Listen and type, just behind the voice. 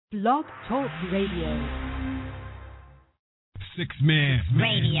Blog Talk Radio. 6-man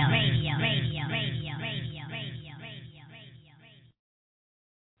Radio.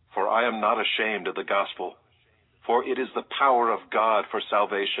 For I am not ashamed of the gospel, for it is the power of God for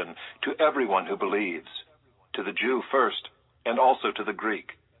salvation to everyone who believes, to the Jew first, and also to the Greek.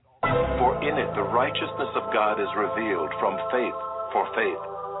 For in it the righteousness of God is revealed from faith for faith,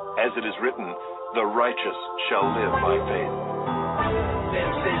 as it is written, the righteous shall live by faith.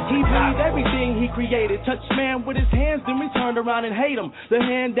 He breathed everything he created. Touched man with his hands, then we turned around and hate him. The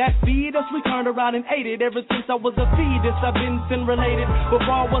hand that feed us, we turned around and ate it. Ever since I was a fetus, I've been sin related.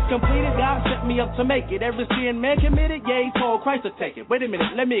 Before I was completed, God set me up to make it. Every sin man committed, yeah, he told Christ to take it. Wait a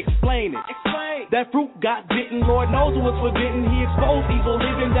minute, let me explain it. That fruit got bitten, Lord knows it was forbidden. He exposed evil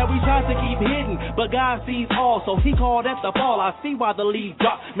living that we tried to keep hidden. But God sees all, so he called that the fall. I see why the leaves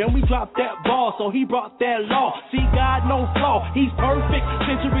dropped. Man, we dropped that ball, so he brought that law. See, God, no flaw, he's perfect.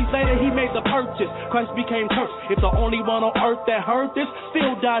 Centuries later, he made the purchase. Christ became cursed. If the only one on earth that heard this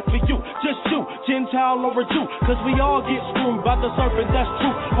still died for you, just you, Gentile or a Jew, cause we all get screwed by the serpent, that's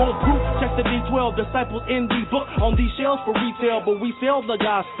true. Won't proof, check the D12 disciples in the book on these shelves for retail, but we sell the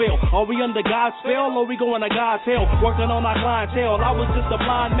gospel. Are we under God's spell or we going to God's hell? Working on our clientele. I was just a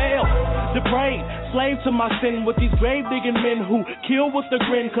blind male, depraved, slave to my sin with these grave digging men who kill with the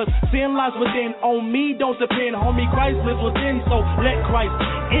grin, cause sin lies within. On me don't depend, homie, Christ lives within, so let Christ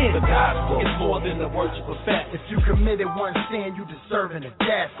in. The gospel is more than the worship of fact. If you committed one sin, you deserving a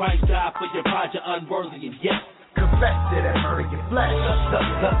death. Christ died for your pride, you're unworthy, and yes, confess it and murder your flesh.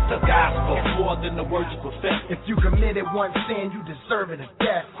 The gospel is more than the worship of fact. If you committed one sin, you deserving a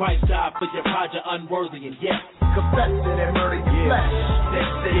death. Christ died for your pride, you're unworthy, and yes, confess it and murder your flesh. This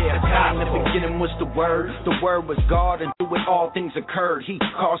is the gospel. In the beginning was the Word was God, and through it all things occurred. He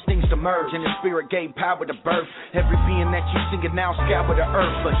caused things to merge, and the Spirit gave power to birth. Every being that you see can now scour the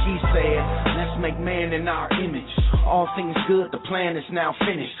earth, but he said, let's make man in our image. All things good, the plan is now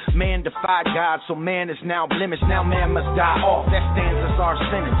finished. Man defied God, so man is now blemished. Now man must die off, that stands as our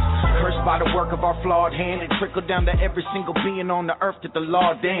sentence. Cursed by the work of our flawed hand, and trickled down to every single being on the earth that the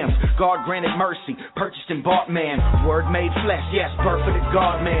law damns. God granted mercy, purchased and bought man. Word made flesh, yes, birth of the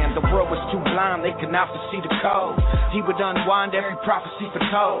God man. The world was too blind, they could not foresee the code. He would unwind every prophecy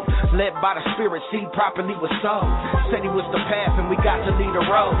foretold. Led by the Spirit, seed properly was sowed. Said he was the path, and we got to lead the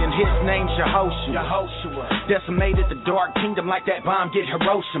road. And his name's Yehoshua. Decimated the dark kingdom like that bomb did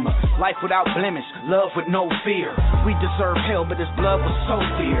Hiroshima. Life without blemish, love with no fear. We deserve hell, but his blood was so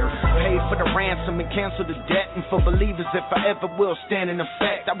dear. Paid for the ransom and canceled the debt. And for believers that forever will stand in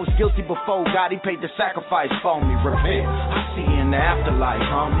effect. I was guilty before God, he paid the sacrifice for me. Repent, I see you in the afterlife,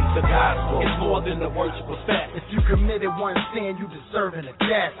 homie. The gospel is more than the worship of fact. If you committed one sin, you deserving a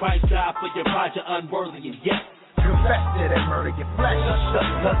death. Christ died for your pride, you're unworthy, and yes, confess it and murder your flesh.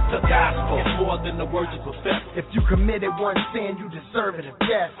 The gospel is more than the worship of fact. If you committed one sin, you deserving a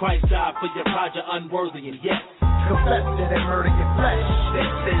death. Christ died for your pride, you're unworthy, and yes, confess it and murder your flesh. This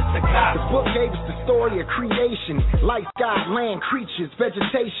is the gospel. The book gave us the story of creation. Light, sky, land, creatures,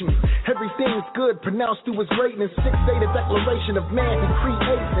 vegetation. Everything's good, pronounced through his greatness. 6-day the declaration of man who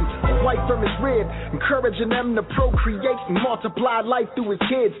creates him. A wife from his rib, encouraging them to procreate and multiply life through his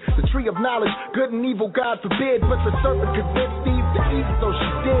kids. The tree of knowledge, good and evil, God forbid. But the serpent convinced Eve to eat, so she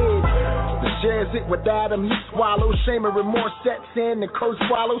did. The shares it with Adam, he swallows. Shame and remorse sets in, the curse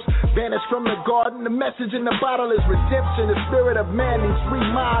follows. Vanished from the garden, the message in the bottle is redemption. The spirit of man needs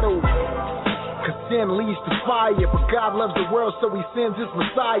remodeled. Cause sin leads to fire. But God loves the world, so he sends his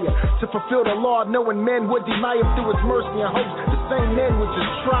Messiah to fulfill the law, knowing men would deny him through his mercy and hopes. The same men would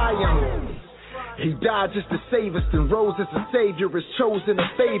just try him. He died just to save us, then rose as a savior, is chosen a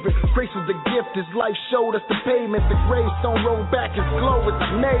favor. Grace was the gift, his life showed us the payment. The gravestone rolled back, his glow is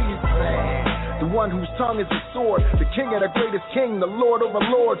amazing. The one whose tongue is a sword, the king of the greatest king, the Lord over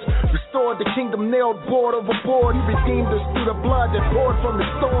lords. Restored the kingdom, nailed board over board. He redeemed us through the blood that poured from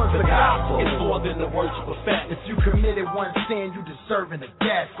his thorns. The gospel is more than the worship of fact. If you committed one sin, you deserving a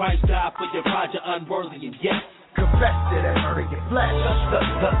death. Christ died for your pride, you're unworthy, and yes, confess it and murder your flesh.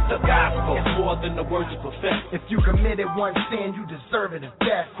 The gospel is more than the worship of fact. If you committed one sin, you deserving a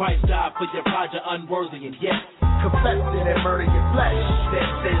death. Christ died for your pride, you're unworthy, and yes, confess it and murder your flesh. This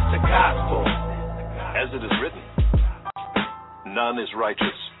is the gospel. As it is written, none is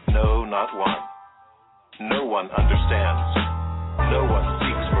righteous, no, not one. No one understands. No one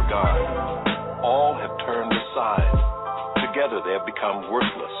seeks for God. All have turned aside. Together they have become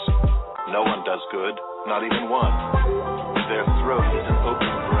worthless. No one does good, not even one. Their throat is an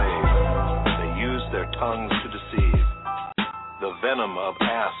open grave. They use their tongues to deceive. The venom of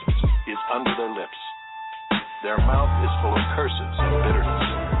asps is under their lips. Their mouth is full of curses and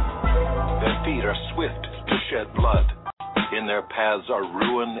bitterness. are swift to shed blood. In their paths are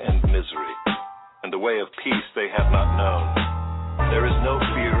ruin and misery, and the way of peace they have not known. There is no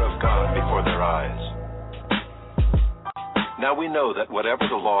fear of God before their eyes. Now we know that whatever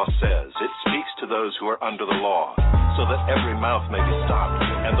the law says, it speaks to those who are under the law, so that every mouth may be stopped,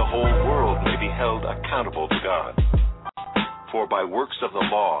 and the whole world may be held accountable to God. For by works of the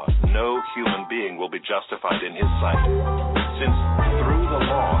law, no human being will be justified in his sight, since through the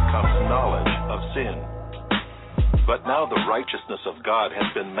law comes knowledge of sin. But now the righteousness of God has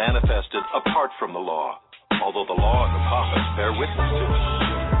been manifested apart from the law, although the law and the prophets bear witness to it.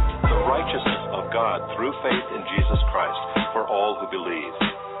 The righteousness of God through faith in Jesus Christ for all who believe.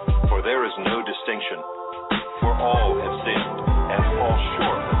 For there is no distinction, for all have sinned and fall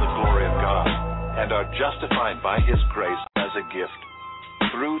short of the glory of God, and are justified by his grace as a gift,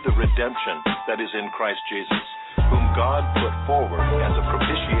 through the redemption that is in Christ Jesus, whom God put forward as a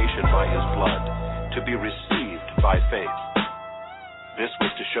propitiation by his blood, to be received by faith. This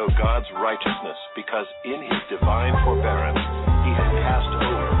was to show God's righteousness, because in his divine forbearance he had passed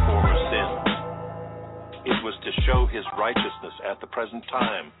over former sins. It was to show his righteousness at the present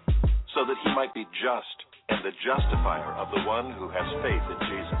time, so that he might be just and the justifier of the one who has faith in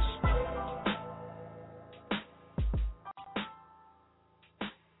Jesus.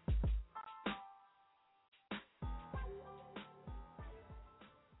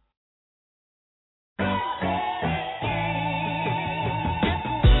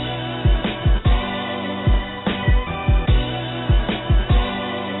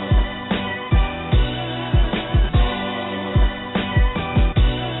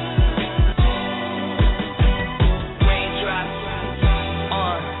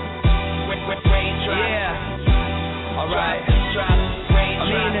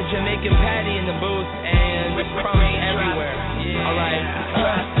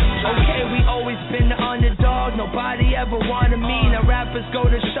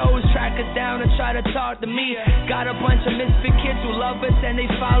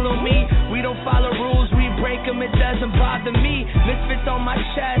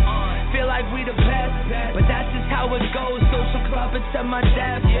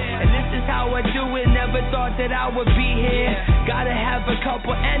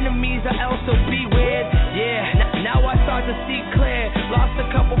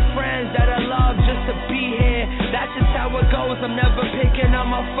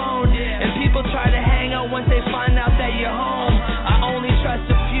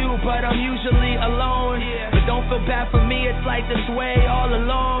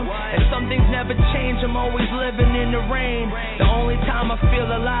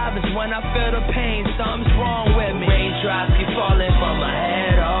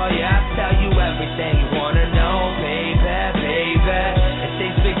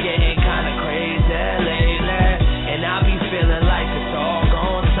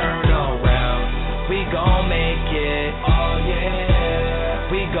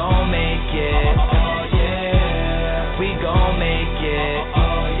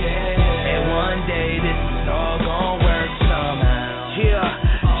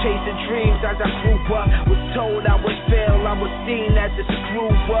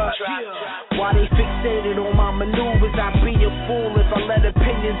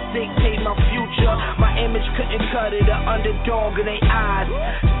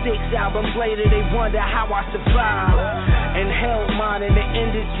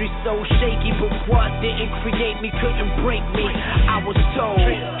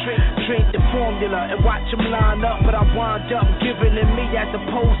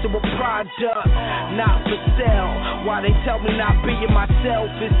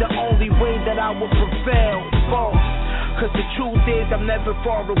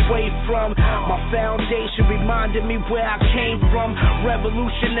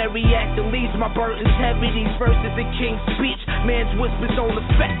 Revolutionary act that leaves my burdens heavy. These verses in King's speech, man's whispers don't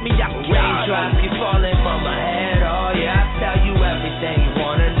affect me. Raindrops keep falling from my head. Oh yeah, I tell you everything you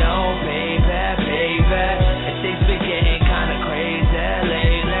wanna know, baby, baby. And things been getting kinda crazy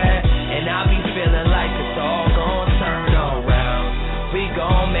lately, and I be feeling like it's all gonna turn around. We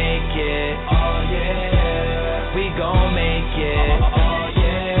gon' make it, oh yeah. We gon' make it, oh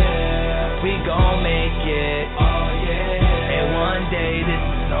yeah. We gon' make it, oh yeah. And one day this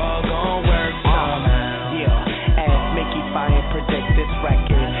is all gon' work somehow. Yeah, as Mickey Fine predict this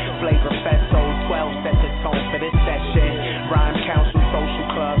record, Flavor Fest 012 set the tone for this session. Rhyme Council Social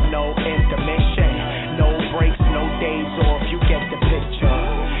Club, no intermission, no breaks, no days off. You get the picture.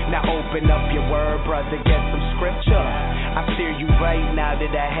 Now open up your word, brother, get some scripture. I steer you right now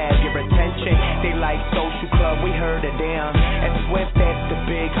that I have your attention. They like Social Club, we heard of them. And Swift, that's the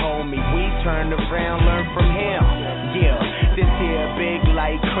big homie. We turn turn around, learn from him. Yeah, this here big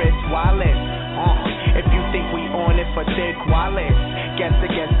like Chris Wallace. If you think we on it for thick wallets, guess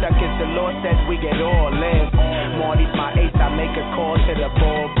against stuck as the Lord says we get all in. Marty's my ace, I make a call to the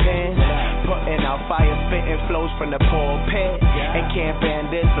bullpen. Putting out fire, spitting flows from the pulpit. And can't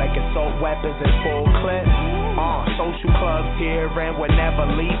ban this like assault weapons and full clips. Social clubs here and we're never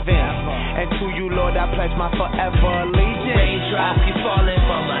leaving. And to you, Lord, I pledge my forever allegiance. Raindrops keep falling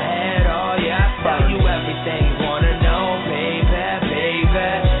from my head, oh yeah. I tell you everything you wanna know, baby,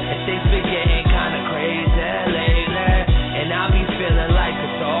 baby. And things been getting kinda crazy lately. And I be feeling like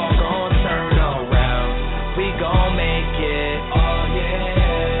it's all gon' turn around. We gon' make it, oh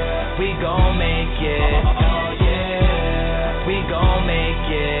yeah. We gon' make it, oh yeah. We gon' make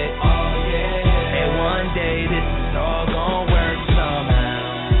it, oh yeah. And one day this is all gon' work somehow.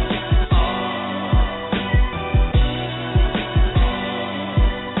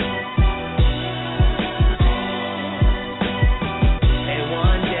 And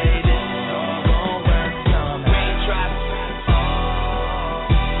one day this is all gon' work somehow. Raindrops,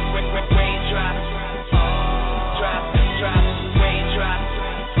 raindrops, drop, drop, raindrops,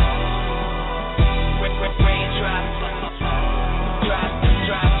 raindrops, drop,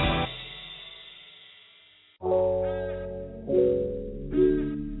 drop.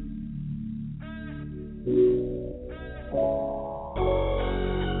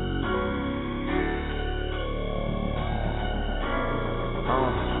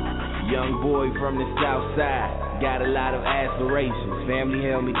 Young boy from the south side, got a lot of aspirations, family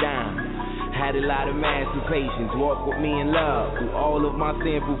held me down. Had a lot of emancipations, walk with me in love through all of my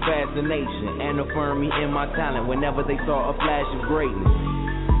sinful fascination, and affirm me in my talent whenever they saw a flash of greatness.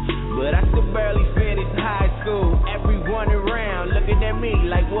 But I still barely finished high school, everyone around looking at me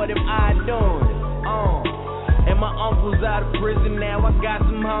like what am I doing? And my uncle's out of prison now, I got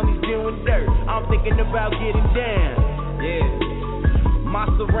some homies doing dirt, I'm thinking about getting down, yeah. My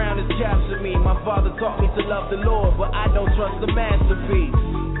surroundings capture me. My father taught me to love the Lord, but I don't trust the masterpiece.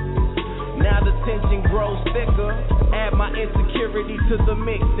 Now the tension grows thicker. Add my insecurity to the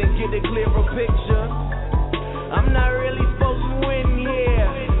mix and get a clearer picture. I'm not really supposed to win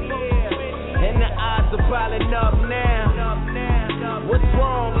here, and the odds are piling up now. What's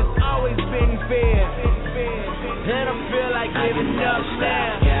wrong? It's always been fair, and I feel like giving up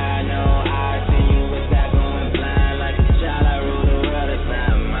now. Yeah, I know I see you with that going blind like a child. I rule the world, it's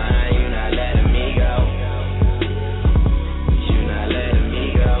not mine. You're not letting me go. You're not letting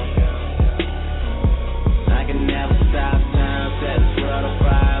me go. I can never stop time, set this world on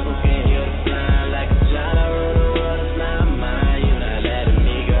fire. Who can heal the blind like a child? I rule the world, it's not mine. You're not letting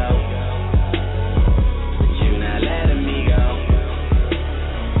me go. You're not letting me go.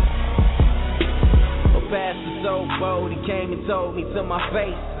 A pastor so bold, he came and told me to my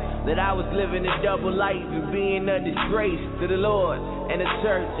face that I was living a double life and being a disgrace to the Lord and the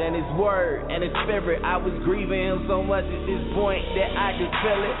church and His word and His spirit. I was grieving Him so much at this point that I could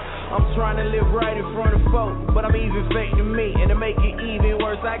feel it. I'm trying to live right in front of folk, but I'm even fake to me. And to make it even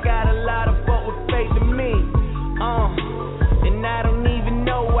worse, I got a lot of folk with faith in me. And I don't even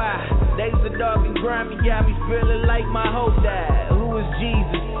know why. Days are dark and grimy, got me feeling like my hope died. Who is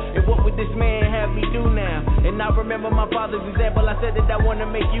Jesus? And what would this man have me do now? And I remember my father's example. I said that I want to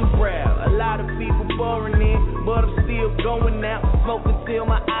make you proud. A lot of people pouring in, but I'm still going out. Smoking till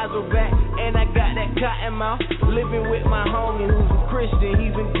my eyes are back, and I got that cotton mouth. Living with my homie who's a Christian,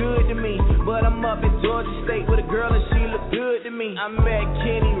 he's been good to me. But I'm up in Georgia State with a girl and she look good to me. I met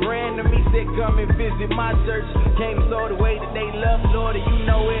Kenny random, he said come and visit my church. Came and saw the way that they love Lord, and you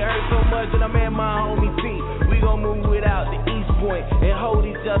know it hurt so much. And I'm at my homie P. We gon' move without the East Point and hold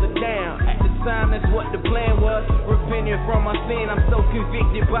each other down. At the time, that's what the plan was. Repenting from my sin, I'm so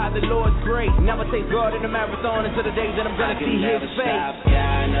convicted by the Lord's grace. Never take God in the marathon until the days that I'm gonna see His face. Stop.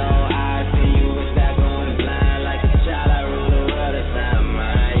 Yeah, I know I see you, it's not going blind like a child. I rule the world, it's not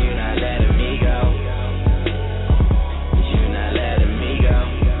mine. You're not letting me go. You're not letting me go.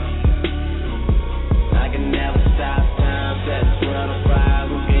 I can never stop time, set this world on fire.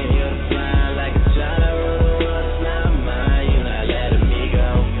 Who can heal the blind like a child? I rule the world, it's not mine. You're not letting me go.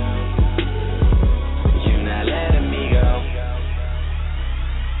 You're not letting me go.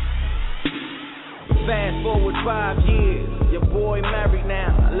 Fast forward 5 years, your boy married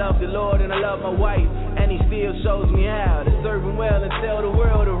now. I love the Lord and I love my wife, and He still shows me how to serve Him well and tell the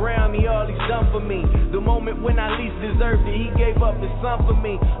world around me all He's done for me. The moment when I least deserved it, He gave up His son for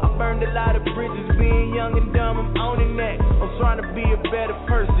me. I burned a lot of bridges, being young and dumb, I'm owning that. I'm trying to be a better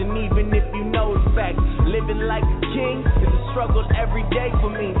person, even if you know it's fact. Living like a king is a struggle every day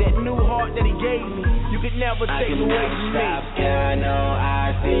for me. That new heart that He gave me, you could never take away from me. Yeah, I know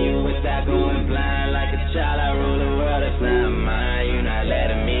I see you, it's not going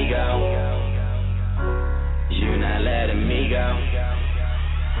me go.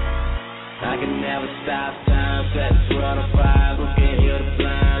 I can never stop time, set this world on fire. Who can heal the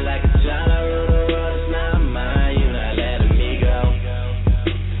blind like a child? I rule the world, it's not mine. You not letting me go.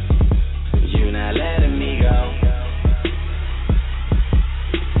 You not letting me go.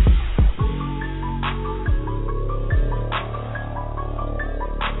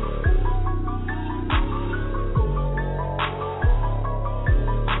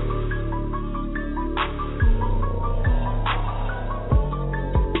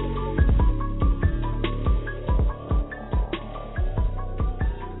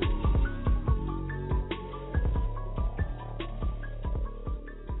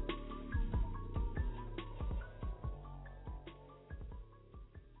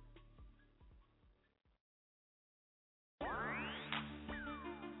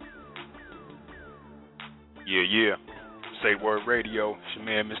 Yeah. Say Word Radio. It's your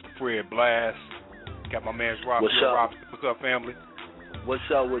man, Mr. Fred Blass. Got my man Rafael Robinson. What's up, family?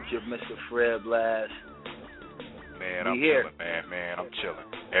 What's up with you, Mr. Fred Blass? Man, I'm chilling, man. I'm chilling.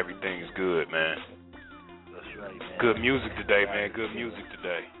 Everything's good, man. That's right, man. Good music today, man. Good music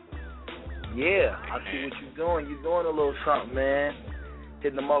today. Yeah, I see what you're doing. You're doing a little something, man.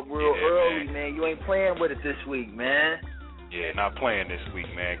 Hitting them up real early, man. You ain't playing with it this week, man. Yeah, not playing this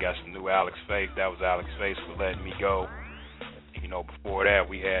week, man. Got some new Alex Faith. That was Alex Faith for Letting Me Go. And, before that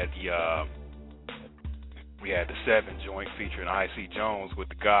we had the 7 joint featuring I.C. Jones with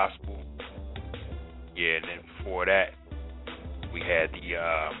The Gospel. Yeah, and then before that we had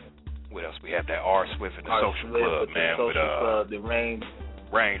what else? We had that R. Swift and the Social Club, man. The Social Club, the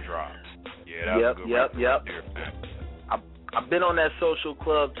Raindrops. Yeah, that was a good record right there, man. I've been on that Social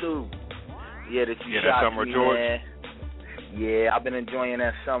Club too. Yeah, that Summer me, George. Man. Yeah, I've been enjoying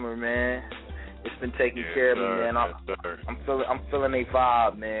that summer, man. It's been taking care of me, man. I'm feeling a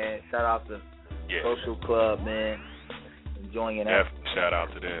vibe, man. Shout out to Social Club, man. Enjoying that. Definitely shout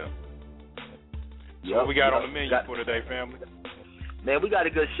out to them. So what we got on the menu for today, family? Man, we got a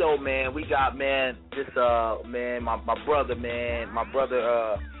good show, man. We got, man, this, man, my brother,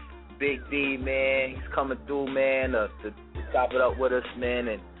 Big D, man. He's coming through, man, to chop it up with us, man,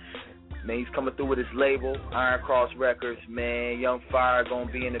 and man, he's coming through with his label, Iron Cross Records, man. Young Fire going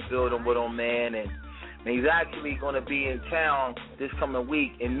to be in the building with him, man. And man, he's actually going to be in town this coming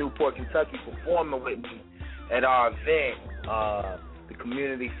week in Newport, Kentucky, performing with me at our event, the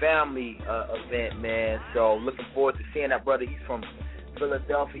Community Family event, man. So looking forward to seeing that brother. He's from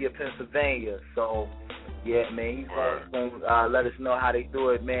Philadelphia, Pennsylvania. So, yeah, man, he's going to let us know how they do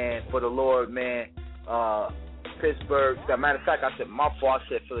it, man, for the Lord, man. Pittsburgh. As a matter of fact, I said my fault. I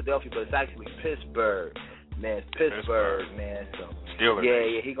said Philadelphia, but it's actually Pittsburgh, man. It's Pittsburgh, man. So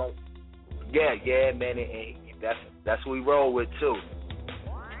Steelers. He gon' man. And that's who we roll with too.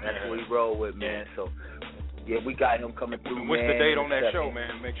 That's who we roll with, man. So yeah, we got him coming through. What's the date on that show,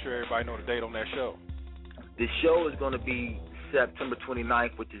 man? Make sure everybody know the date on that show. The show is going to be September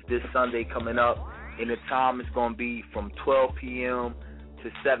 29th, which is this Sunday coming up, and the time is going to be from 12 p.m.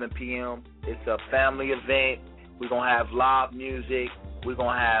 to 7 p.m. It's a family event. We're going to have live music. We're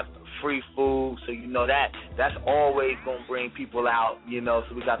going to have free food. So, that's always going to bring people out,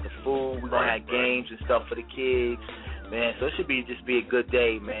 So we got the food. We're going to have games and stuff for the kids, man. So it should just be a good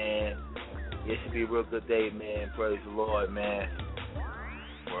day, man. It should be a real good day, man. Praise the Lord, man.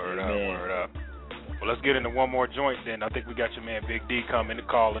 Word up. Well, let's get into one more joint then. I think we got your man Big D calling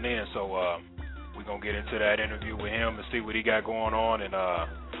in. So we're going to get into that interview with him and see what he got going on. And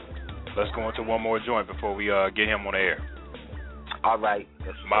let's go into one more joint before we get him on the air. All right.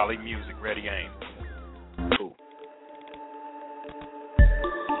 Molly Music, ready, aim. Cool.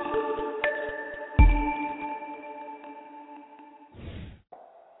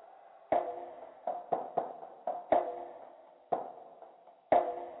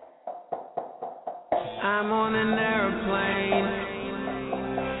 I'm on an airplane,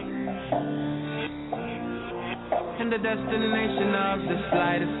 and the destination of this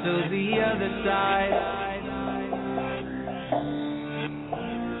flight is to the other side.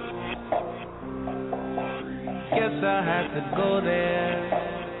 Guess I had to go there.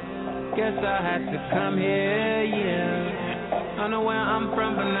 Guess I had to come here, yeah. I know where I'm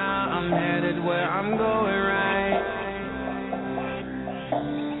from, but now I'm headed where I'm going, right?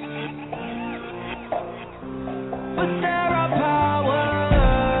 But there are powers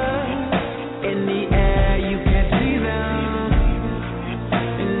in the air, you can't see them.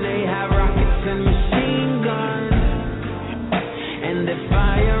 And they have rockets and machine guns, and they're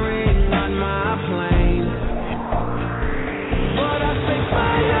firing on my plane. But I say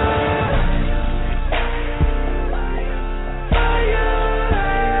fire, fire,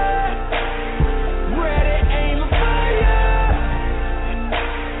 ready, aim.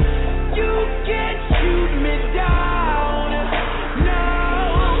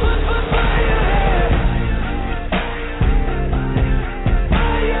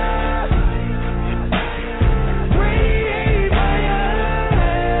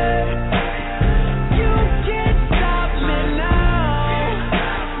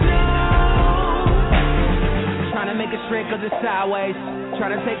 cause it's sideways.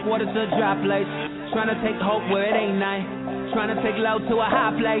 Trying to take water to a dry place. Trying to take hope where it ain't nice. Trying to take low to a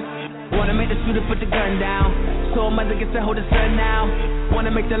high place. Wanna make the shooter put the gun down. So a mother gets to hold the sun now.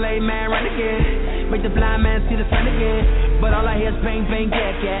 Wanna make the lame man run again. Make the blind man see the sun again. But all I hear is bang, bang,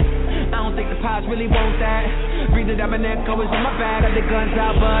 gat, gat. I don't think the pops really want that. Breathing down my neck, always on my back. Got the guns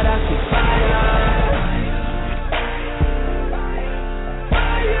out, but I see fire.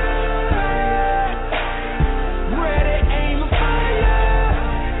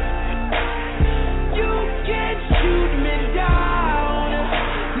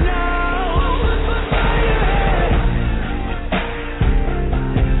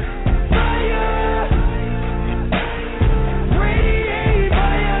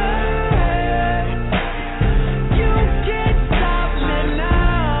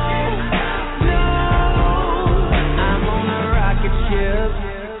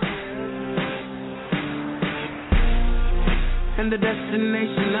 And the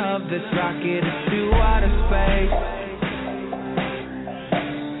destination of this rocket is to outer space.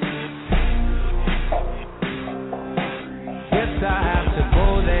 Guess I have to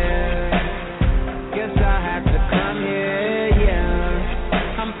go there. Guess I have to come here,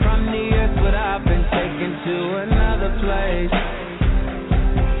 yeah. I'm from the earth, but I've been taken to another place.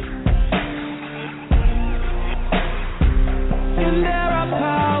 And there are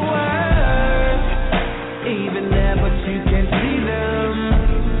powers, even there, but you can see them.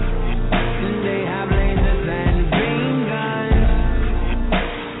 And they have lasers and beam guns,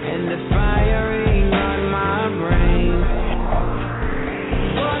 and they're firing on my brain.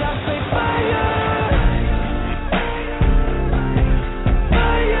 But I say fire,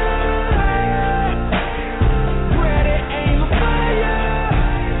 fire, ready, aim, fire.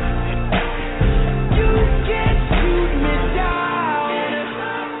 You can't shoot me down.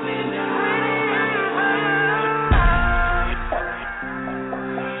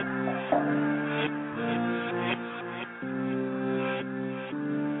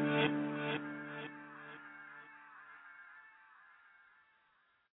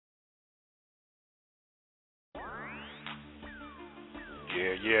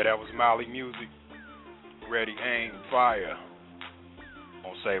 Yeah, that was Molly Music. Ready, aim, fire.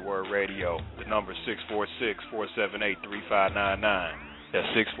 On Say Word Radio. The number 646-478-3599. That's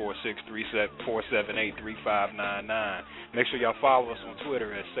 646-478-3599. Make sure y'all follow us on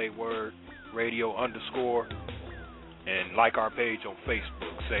Twitter at Say Word Radio _ and like our page on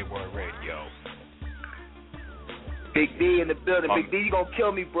Facebook, Say Word Radio. Big D in the building. Big D, you gonna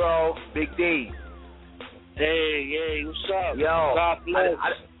kill me, bro. Big D. Hey, what's up? Yo, God bless.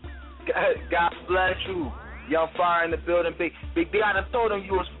 God bless you. Young Fire in the building. Big D, I done told him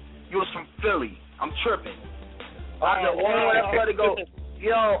you was from Philly. I'm tripping. I let it go.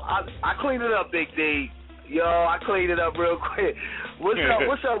 Yo, I cleaned it up, Big D. Yo, I cleaned it up real quick.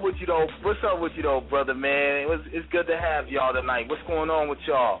 What's up with you though? What's up with you though, brother, man? It's good to have y'all tonight. What's going on with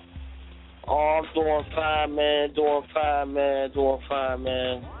y'all? Oh, I'm doing fine,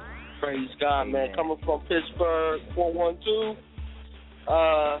 man. Praise God, man. Coming from Pittsburgh, 412.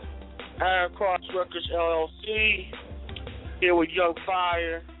 Iron Cross Records, LLC. Here with Young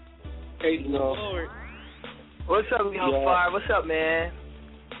Fire. Hey, you know. What's up, Young Fire? What's up, man?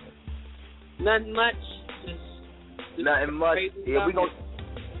 Nothing much. Nothing much. Yeah, we gonna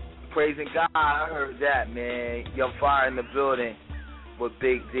praising God. I heard that, man. Young Fire in the building with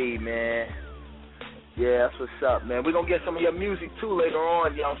Big D, man. Yeah, that's what's up, man. We're gonna get some of your music too later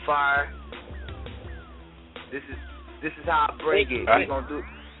on, Young Fire. This is how I bring it. We're gonna do.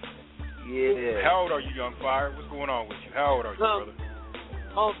 Yeah. How old are you, Young Fire? What's going on with you? How old are you, brother?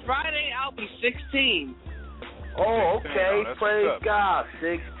 On Friday, I'll be 16. Oh, 16. okay. Oh, praise God.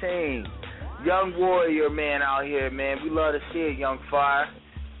 16. Young warrior, man, out here, man. We love to see it, Young Fire.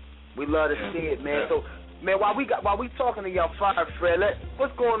 We love to see it, man. So, man, while we talking to Young Fire, Fred,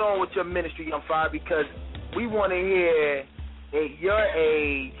 what's going on with your ministry, Young Fire? Because we want to hear at your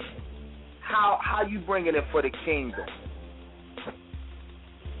age how you bringing it for the kingdom.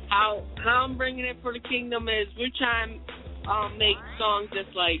 How I'm bringing it for the kingdom is we're trying to make songs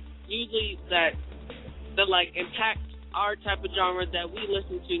that's like usually that like impact our type of genre that we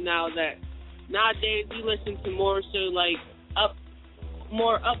listen to now. That nowadays we listen to more so like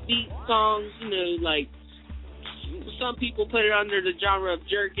more upbeat songs. You know, like some people put it under the genre of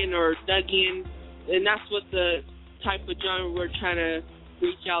jerkin or dugging, and that's what the type of genre we're trying to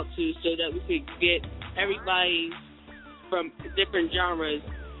reach out to, so that we could get everybody from different genres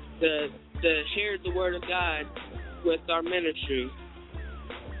to share the word of God with our ministry.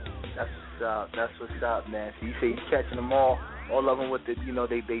 That's what's up. That's what's up, man. So you say you're catching them all of them with the,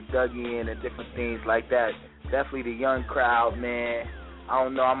 they dug in and different things like that. definitely the young crowd, man. I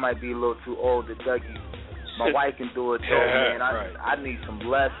don't know, I might be a little too old to Dougie. My wife can do it, though, man. I need some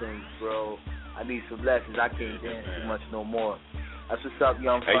lessons, bro. I need some lessons. I can't dance too much no more. That's what's up,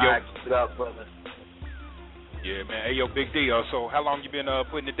 young fire. Keep it up, brother. Yeah, man. Hey, yo, Big D, so how long you been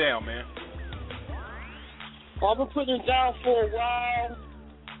putting it down, man? I've been putting it down for a while.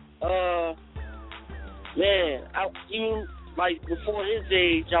 Man, even like before his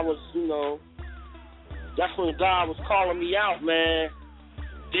age, I was, that's when God was calling me out, man.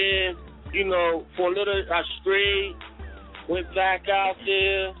 Then, for a little, I strayed, went back out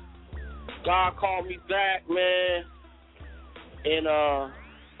there. God called me back, man. And,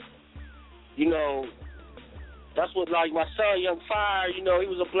 that's what, like, my son, Young Fire, he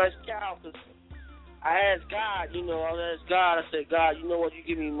was a blessed child. Cause I asked God, I said, God, you know what, you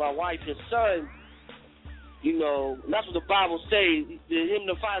give me my wife and son. And that's what the Bible says. Him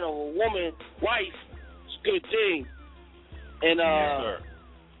to find a woman, wife, it's a good thing. And, yes, sir.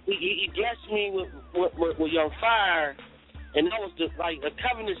 He blessed me with Young Fire, and that was like a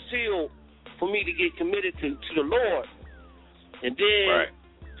covenant seal for me to get committed to the Lord. And then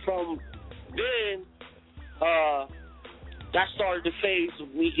from then, that started the phase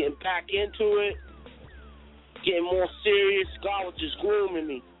of me getting back into it, getting more serious. God was just grooming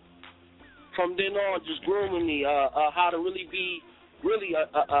me. From then on, just grooming me how to really be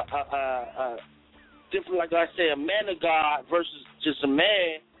a different, like I say, a man of God versus just a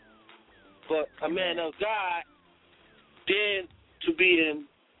man. But a man of God, then to being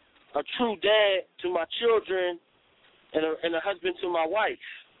a true dad to my children and a husband to my wife.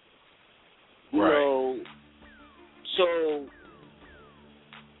 So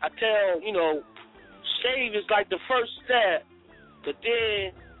I tell, save is like the first step, but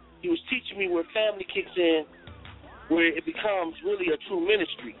then he was teaching me where family kicks in, where it becomes really a true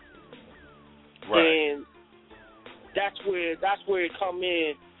ministry. And that's where it come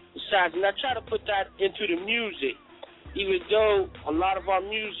in. Besides, and I try to put that into the music, even though a lot of our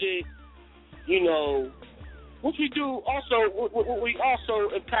music, what we do also, we also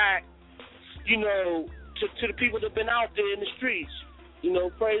impact, to the people that have been out there in the streets.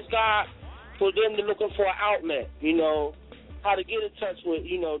 Praise God for them to looking for an outlet, how to get in touch with,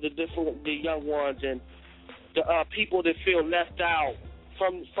 the young ones and the people that feel left out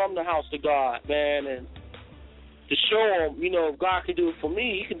from the house of God, man, and to show them, if God can do it for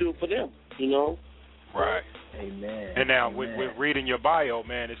me, he can do it for them, Right. Amen. And now, with reading your bio,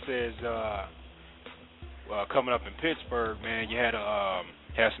 man, it says coming up in Pittsburgh, man, you had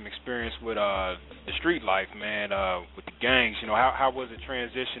some experience with the street life, man, with the gangs. How was it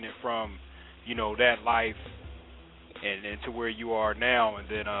transitioning from, that life and to where you are now? And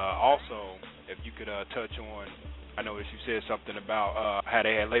then also, if you could touch on, I noticed you said something about how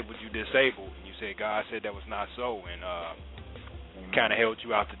they had labeled you disabled, and you said God said that was not so, and kind of held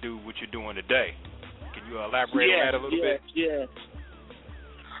you out to do what you're doing today. Can you elaborate on that a little bit? Yes.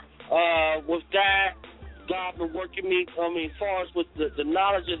 With that, God been working me, as far as with the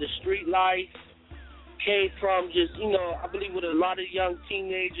knowledge of the street life, came from just, I believe with a lot of young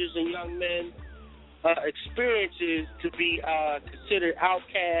teenagers and young men, experiences to be considered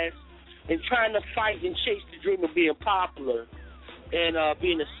outcasts and trying to fight and chase the dream of being popular and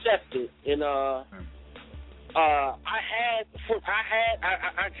being accepted. And I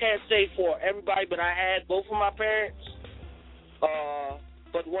can't say for everybody, but I had both of my parents.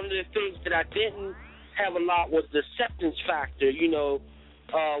 But one of the things that I didn't have a lot was the acceptance factor,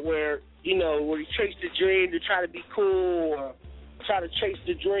 where you chase the dream to try to be cool, or try to chase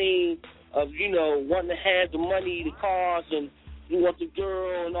the dream of, wanting to have the money, the cars, and you want the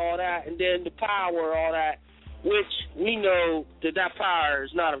girl and all that, and then the power, all that, which we know that power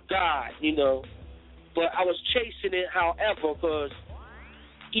is not of God, But I was chasing it, however, because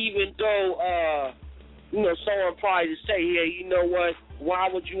even though, someone probably say, hey, you know what, why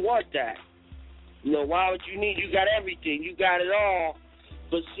would you want that? Why would you need, you got everything, you got it all.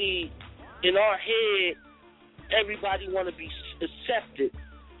 But see, in our head, everybody want to be accepted.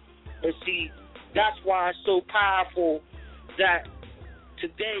 And see, that's why it's so powerful that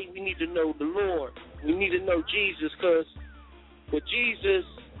today we need to know the Lord. We need to know Jesus, because with Jesus,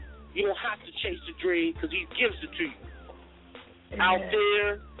 you don't have to chase the dream because he gives it to you. Amen. Out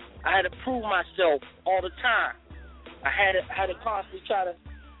there, I had to prove myself all the time. I had to constantly try to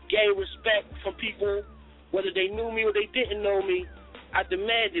gain respect from people, whether they knew me or they didn't know me. I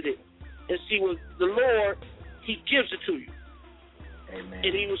demanded it. And see, with the Lord, he gives it to you. Amen.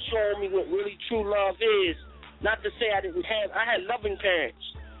 And he was showing me what really true love is. Not to say I had loving parents.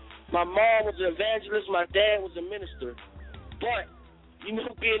 My mom was an evangelist. My dad was a minister. But,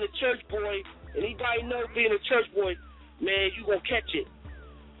 being a church boy, Anybody know being a church boy, man, you gonna catch it.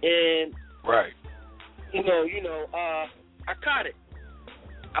 And right. I caught it.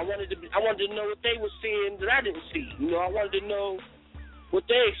 I wanted to know what they were seeing that I didn't see. I wanted to know what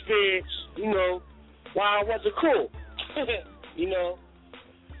they experienced, why I wasn't cool.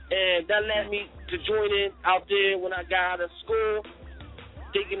 And that led me to join in out there when I got out of school,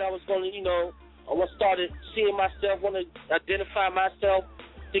 thinking I was going to, I started seeing myself, want to identify myself,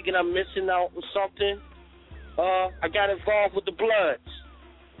 thinking I'm missing out on something. I got involved with the Bloods.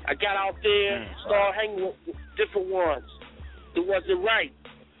 I got out there, started hanging with different ones. It wasn't right.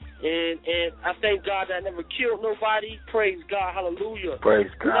 And I thank God that I never killed nobody. Praise God, hallelujah. Praise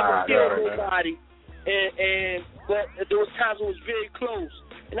God. Never killed nobody. But there was times it was very close.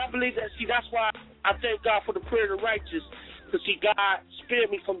 And I believe that, that's why I thank God for the prayer of the righteous, because, God spared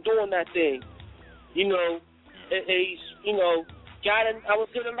me from doing that thing. God, I was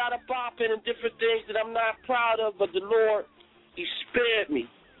getting a lot of bopping and different things that I'm not proud of, but the Lord, He spared me.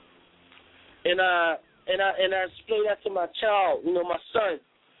 And I explained that to my child, my son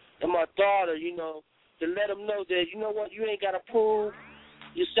and my daughter, to let them know that, you know what, you ain't got to prove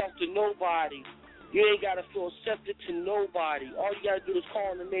yourself to nobody. You ain't got to feel accepted to nobody. All you got to do is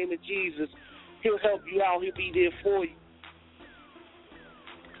call in the name of Jesus. He'll help you out. He'll be there for you.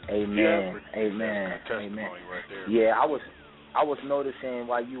 Amen. Amen. Amen. Right there. Yeah, I was noticing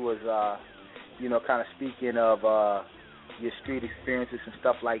while you was, kind of speaking of your street experiences and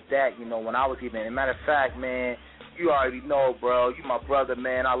stuff like that, when I was even, as a matter of fact, man, you already know, bro, you my brother,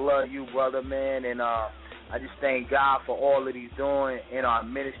 man. I love you, brother, man, and I just thank God for all that He's doing in our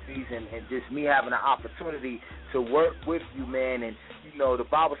ministries and just me having an opportunity to work with you, man. And, the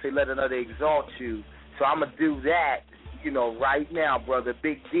Bible says let another exalt you. So I'm going to do that, right now, brother.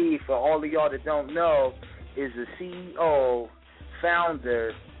 Big D, for all of y'all that don't know, is the CEO,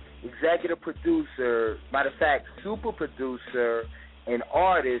 founder, executive producer, matter of fact, super producer, and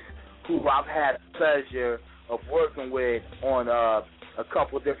artist who I've had the pleasure of working with on a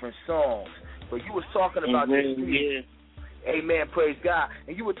couple different songs. But you was talking about your street. Amen, praise God.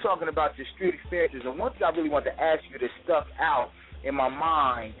 And you were talking about your street experiences. And one thing I really wanted to ask you that stuck out in my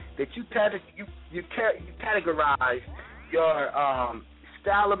mind, that you categorize your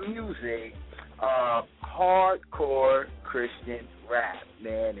style of music, hardcore Christian rap,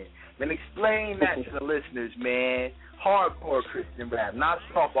 man. And explain that to the listeners, man. Hardcore Christian rap, not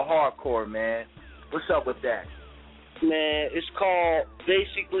soft, but hardcore, man. What's up with that? Man, it's called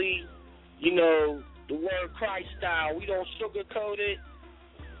basically, the word Christ style. We don't sugarcoat it.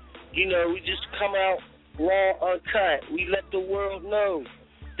 We just come out raw, uncut. We let the world know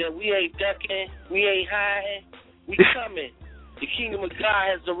that we ain't ducking, we ain't hiding, we coming. The kingdom of God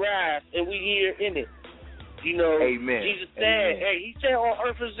has arrived, and we here in it. Amen. Jesus said, He said on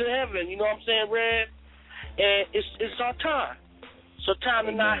earth as in heaven. You know what I'm saying, Red? And it's our time. So time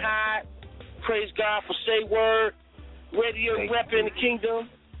to not hide. Praise God for say word. Radio rep in the kingdom.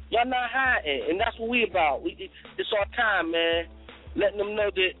 Y'all not hiding, and that's what we about. It's our time, man. Letting them know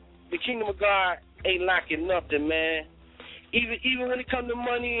that the kingdom of God ain't lacking nothing, man. Even when it comes to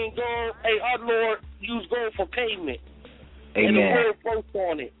money and gold, our Lord used gold for payment. Amen. And the word broke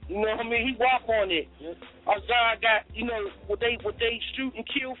on it. You know what I mean? He walk on it. Our God got, what they shoot and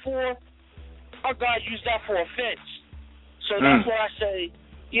kill for, our God used that for offense. So that's why I say,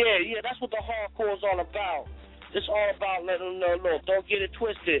 that's what the hardcore is all about. It's all about letting them know, look, don't get it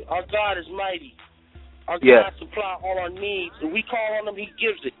twisted. Our God is mighty. Our God supply all our needs. If we call on Him, He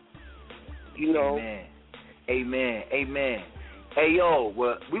gives it. Amen. Hey, yo,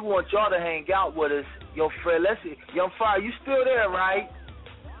 well, we want y'all to hang out with us. Yo, Fred, let's see. Young Fire, you still there, right?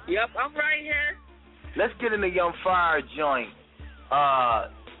 Yep, I'm right here. Let's get in the Young Fire joint.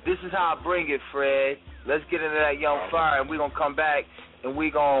 This is how I bring it, Fred. Let's get into that Young Fire, and we're going to come back, and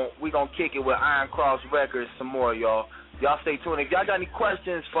we're gonna kick it with Iron Cross Records some more, y'all. Y'all stay tuned. If y'all got any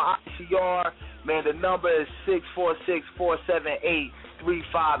questions for ICR, man, the number is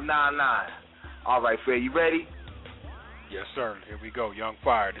 646-478-3599. All right, Fred, you ready? Yes, sir. Here we go. Young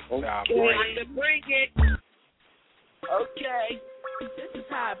Fire. This is how I bring it. Okay. This is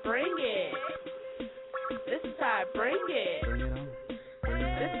how I bring it. This is how I bring it.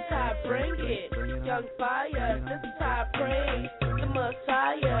 This is how I bring it. Young Fire. This is how I bring the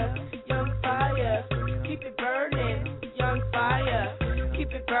Messiah. Young Fire. Keep it burning. Young Fire.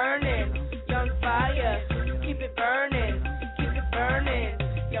 Keep it burning. Young Fire. Keep it burning. Keep it burning.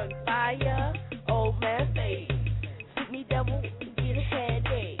 Young Fire. Old man face. Hit me devil. Get a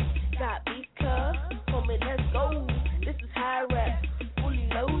headache. Got me cuff. Homie, let's go. This is high rap. Fully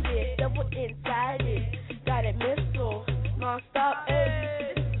loaded. Devil inside it. Got a missile. Non-stop.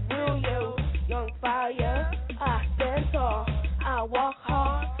 This is real, yo.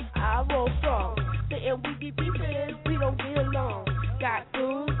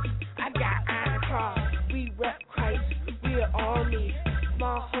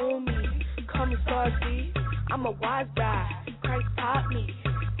 cross, see, I'm a wise guy. Christ taught me,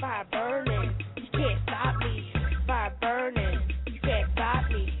 fire burning, you can't stop me. Fire burning, you can't stop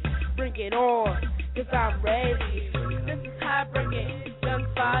me. Bring it on, cause I'm ready. This is how I bring it, young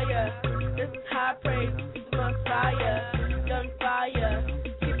fire. This is how I praise the Messiah. Young fire,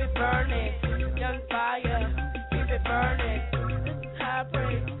 keep it burning. Young fire, keep it burning. This is how I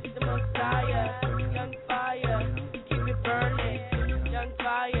praise the Messiah. Young fire, keep it burning. Young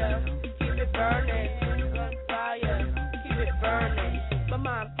fire, keep it burning. Young fire, keep it burning. My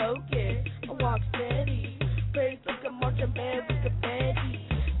mind focused, I walk steady. Praise like a marching band with confetti.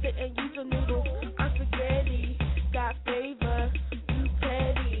 Sitting using noodles, I'm spaghetti. Got favor, you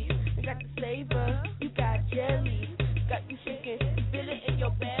petty. I got the savor, you got jelly. Got you shaking, feel it in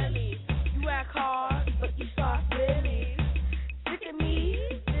your belly. You act hard, but you soft really. Sick of me,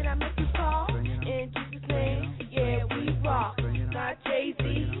 then I make you call. In Jesus' name, yeah, we rock. Not Jay-Z,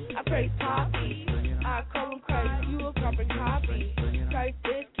 I praise Poppy. I call him Christ, you a carbon copy. Christ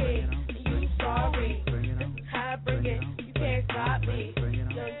is king, and you sorry. This is how I bring it, you can't stop me.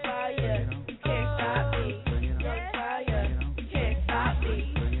 Young fire, you can't stop me. Young fire, you can't stop me.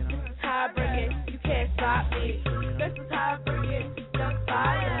 This is how I bring it, you can't stop me. This is how I bring it, young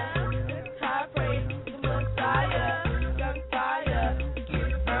fire. This is how I praise the Messiah. Young fire, keep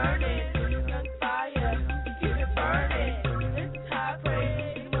it burning. Young fire, keep it burning. This is how I praise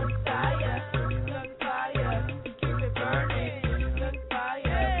the Messiah. Young fire, keep it burning. Young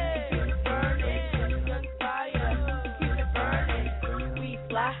fire, keep it burning. Young fire, keep it burning. We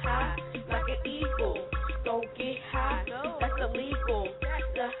fly high like an eagle. Don't get high, that's illegal.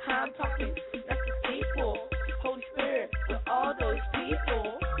 The high I'm talking, that's the sequel. Holy Spirit with all those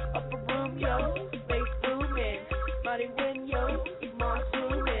people. Upper room, yo, bass booming. Mighty wind, yo,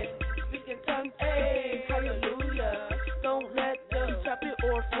 monsooming. Speaking tongues, hey, hallelujah. Don't let them trap you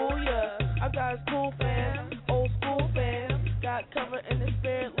or fool ya. I got a cool fam, old school fam. Got cover in the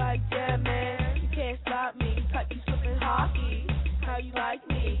spirit like Jam Man. You can't stop me, cut you slipping hockey. How you like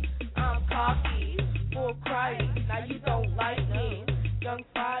me? I'm cocky, full Christ. Now you don't like me. Young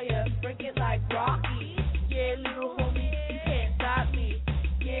fire, break it like Rocky. Yeah, little homie, you can't stop me.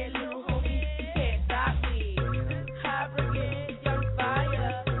 Yeah, little homie, you can't stop me. This is how I bring it, young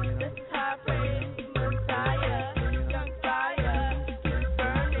fire. This is how I praise the Messiah. Young fire, keep it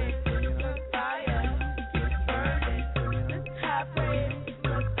burning. Young fire, keep it burning. This is how I praise the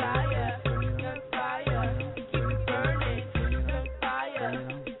Messiah. Young fire, keep it burning. Young fire,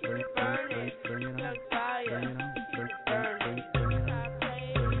 keep it burning. Young fire, keep it burning.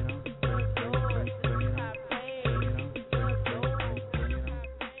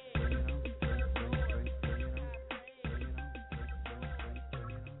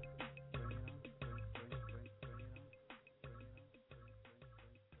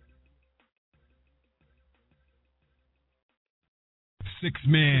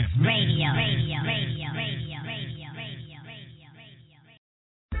 Six-man Radio.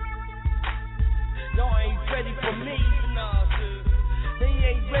 Y'all ain't ready for me. They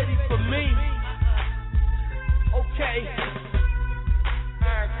ain't ready for me. Okay.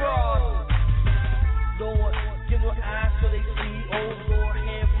 Iron Cross. Lord, give them eyes so they see. Oh Lord,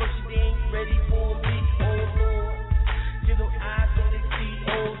 have mercy, they ain't ready for me. Oh Lord, give them eyes so they see.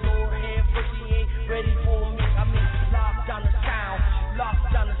 Oh Lord, have mercy, ain't ready for me. I mean, lock down the sound, lock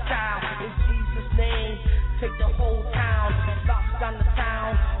down the sound. In Jesus' name, take the whole town. Lock down the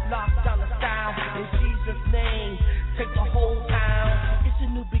sound, lock down the sound. In Jesus' name, take the whole town. It's a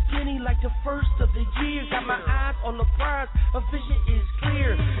new beginning like the first of the year. Got my eyes on the prize, my vision is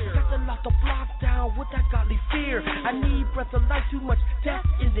clear. Got to lock the block down with that godly fear. I need breath of life, too much death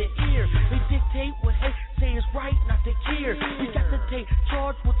in the ear. They dictate what hate say is right, not to care. We got to take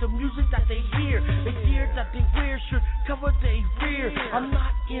charge with the music that they hear. The gear that they wear should cover their rear. I'm not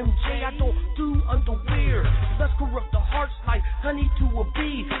MJ, I don't do underwear. Let's corrupt the hearts like honey to a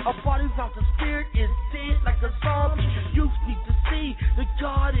bee. Our bodies out the spirit is dead like a zombie. Youth need to see that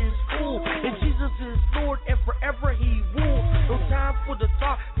God is cool and Jesus is Lord and forever He rules. No time for the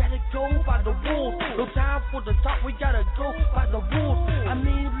talk, gotta go by the rules. No time for the talk, we gotta go by the rules. I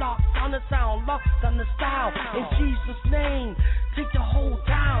mean, lock down the sound, lock down the style. In Jesus' name, take the whole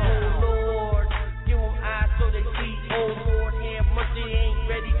town. Oh Lord, give them eyes so they see. Oh Lord, have mercy, ain't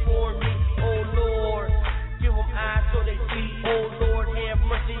ready for me. Oh Lord, give them eyes so they see. Oh Lord, have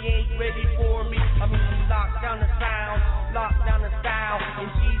mercy, ain't ready for me. I mean, lock down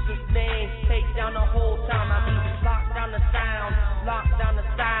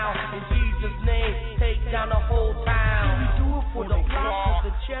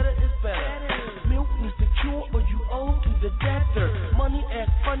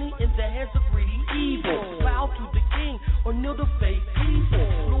funny in the hands of greedy evil. Bow to the king or kneel to fake people.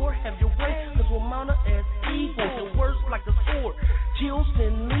 Lord, have your way, cause we'll mount us as evil. The words like a sword, kills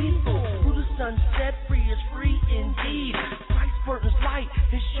and lethal. Who the sun set free is free indeed. Christ's burden's light,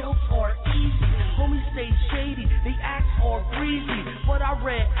 his jokes are easy. Homies stay shady, they acts are breezy. But I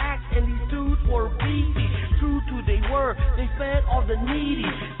read acts and these dudes were beefy. True to their word, they fed all the needy.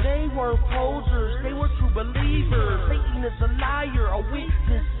 They weren't posers, they were true believers. Satan is a liar, a weak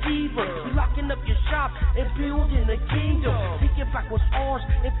deceiver. We locking up your shop and building the kingdom. Taking back what's ours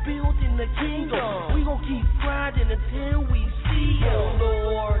and building the kingdom. We gon' keep grinding until we see. Oh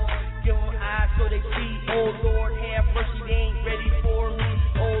Lord, give them eyes so they see. Oh Lord, have mercy, they ain't ready for me.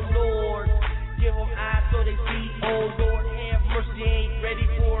 Oh Lord, give them eyes so they see. Oh Lord, have mercy, they ain't ready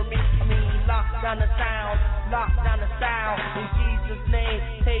for me. I mean, lock down the sound, lock down the sound. In Jesus' name,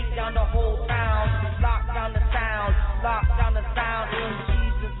 take down the whole town. Lock down the sound, lock down the sound. In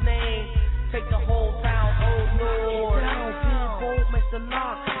Jesus' name, take the whole town. Oh Lord, down, bold, make the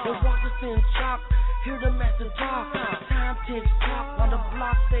lock. The walkers in chalk, hear the master talk. Time ticks tock while the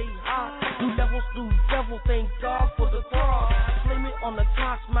block stay hot. New levels, new devil, thank God for the cross. Blame it on the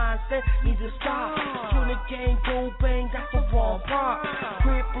clock's mindset, need to stop. Join the game, go bang, that's the wrong part.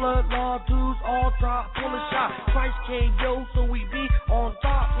 Crip, blood, law, dudes, all drop, pull a shot. Christ came, yo, so we be on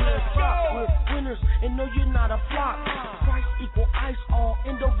top. We're top, we're winners, and no, you're not a flop. Christ equal ice, all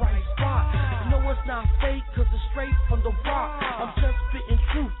in the right spot. No, it's not fake, cause it's straight from the rock. I'm just spitting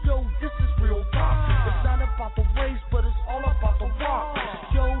truth, yo, this is real talk. It's not about the race, but it's all about the walk.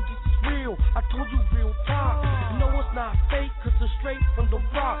 Yo, this is real, I told you real talk. No, it's not fake, cause it's straight from the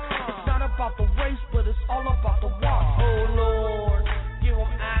rock. It's not about the race, but it's all about the walk. Oh Lord, give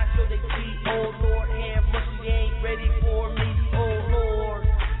them eyes so they see. Oh Lord, have mercy, they ain't ready for me. Oh Lord,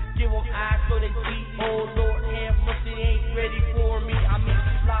 give them eyes so they see. Oh Lord, have mercy, they ain't ready for me. I mean,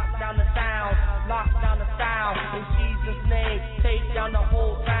 lock down the sound, lock down the sound. In Jesus' name, take down the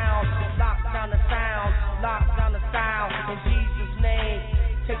whole town. Lock down the sound, lock down the sound. In Jesus' name,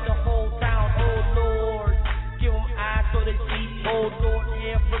 take the whole town. Oh Lord, give them eyes so they see. Oh Lord,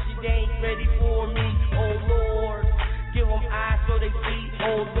 have mercy, they ain't ready for me. Oh Lord, give them eyes so they see.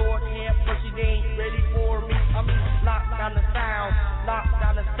 Oh Lord, have mercy, they ain't ready for me. I mean, lock down the sound, lock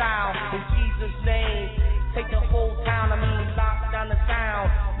down the sound. In Jesus' name, take the whole town. I mean, lock down the sound,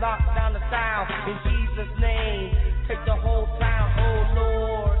 lock down the sound. In Jesus' name, take the whole town. Oh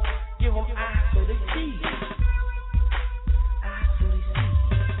Lord, give them eyes so they see. Eyes so they see.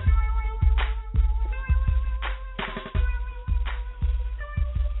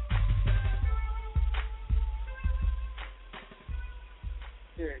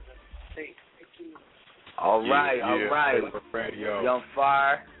 All right. Radio. Young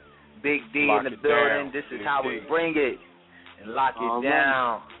Fire, Big D Lock in the it building. down. This is Big how D. we bring it and lock it All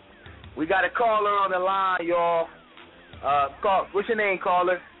down. We got a caller on the line, y'all. What's your name,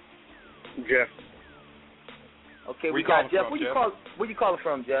 caller? Jeff. Okay, Where we you got calling Jeff. from, Where you calling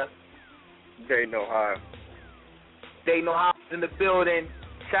from, Jeff? Dayton, Ohio. Dayton, Ohio in the building.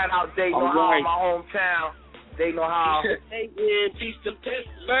 Shout out Dayton, All Ohio, right. my hometown. Dayton, Ohio. Dayton, peace to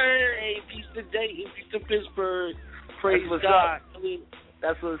Pittsburgh. Hey, peace to Dayton, peace to Pittsburgh. Praise That's what's God. up.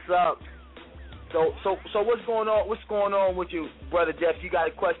 That's what's up. So what's going on? What's going on with you, brother Jeff? You got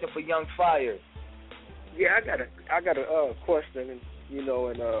a question for Young Fire? Yeah, I got a question,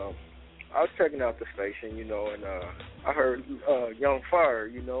 and I was checking out the station, and I heard Young Fire,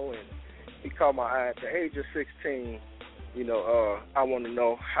 and he caught my eye at the age of 16. I want to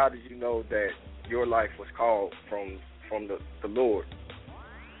know, how did you know that your life was called from the Lord?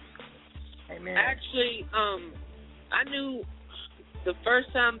 Amen. Actually, I knew the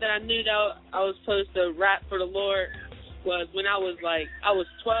first time that I knew that I was supposed to rap for the Lord was when I was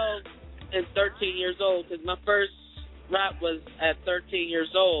 12 and 13 years old, because my first rap was at 13 years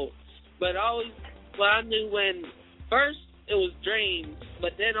old. But I knew when first it was dreams,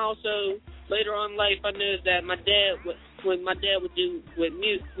 but then also later on in life I knew that when my dad would do with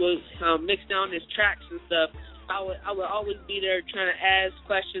music, mix down his tracks and stuff, I would always be there trying to ask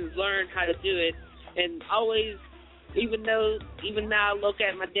questions, learn how to do it, and always, even now I look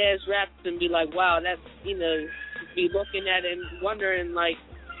at my dad's raps and be like, wow, that's, be looking at it and wondering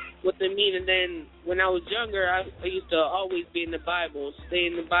what they mean. And then when I was younger, I used to always be in the Bible, stay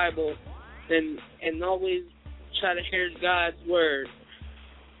in the Bible, and always try to hear God's word.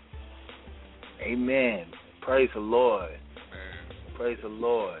 Amen. Praise the Lord. Praise the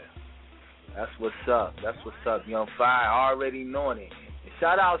Lord. That's what's up. Young Fire, already knowing it. And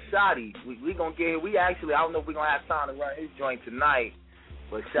shout out Shotty. We gonna get. We actually, I don't know if we're gonna have time to run his joint tonight,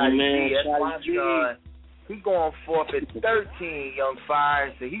 but Shotty G, that's my son. He going forth at 13, Young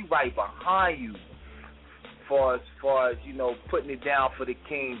Fire. So he right behind you, far as you know, putting it down for the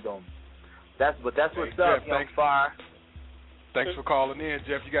kingdom. That's what's up, Jeff, Young Fire. Thanks for calling in,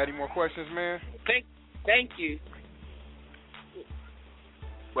 Jeff. You got any more questions, man? Thank you.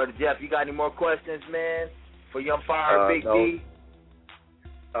 Brother Jeff, you got any more questions, man, for Young Fire, Big no. D?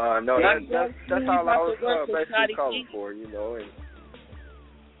 No, that's all I was basically calling for, you know. And,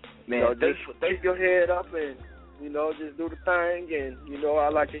 man, you know, just keep your head up and, you know, just do the thing. And, you know, I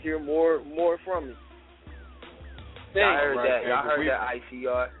like to hear more from you. I heard that. I heard that,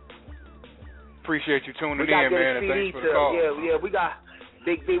 ICR. Appreciate you tuning in, We man, and thanks for the call. Yeah, we got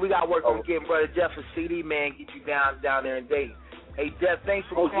Big D. We got work on getting Brother Jeff a CD, man. Get you down there in Dayton. Hey, Jeff, thanks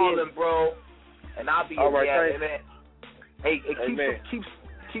for calling, bro. And I'll be all right, man. Hey,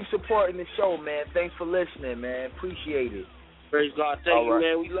 keep supporting the show, man. Thanks for listening, man. Appreciate it. Praise God. Thank you,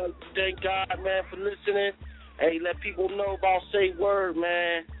 man. We love you. Thank God, man, for listening. Hey, let people know about Say Word,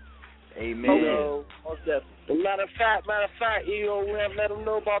 man. Amen. You know, matter of fact, you know, let them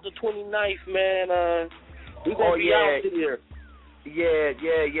know about the 29th, man. We're going to be out here.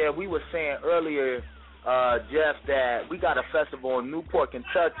 Yeah. We were saying earlier, Jeff, that we got a festival in Newport,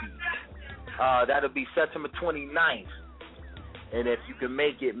 Kentucky. That'll be September 29th. And if you can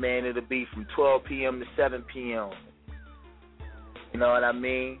make it, man, it'll be from 12 p.m. to 7 p.m. You know what I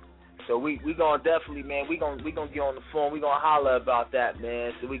mean? So we gonna definitely, man, we gonna get on the phone. We gonna holler about that,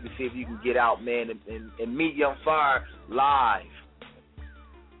 man, so we can see if you can get out, man, and meet Young Fire live.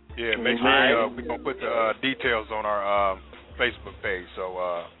 Yeah, make sure we're gonna put the details on our Facebook page,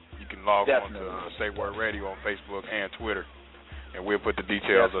 so you can log on to Say Word Radio on Facebook and Twitter, and we'll put the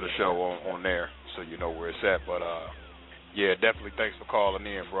details of the show on there, so you know where it's at. But yeah, definitely thanks for calling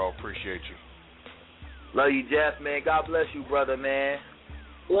in, bro. Appreciate you. Love you, Jeff, man. God bless you, brother, man.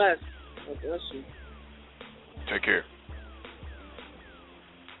 Bless. God bless you. Take care.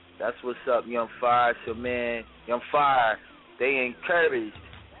 That's what's up, Young Fire. So, man, Young Fire, they encouraged,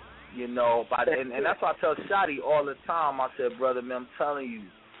 you know, and that's why I tell Shotty all the time. I said, brother, man, I'm telling you.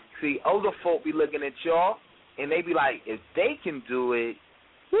 See, older folk be looking at y'all, and they be like, if they can do it,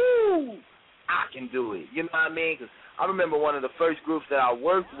 woo, I can do it. You know what I mean? Because I remember one of the first groups that I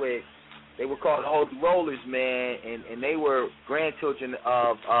worked with, they were called the Holy Rollers, man, and they were grandchildren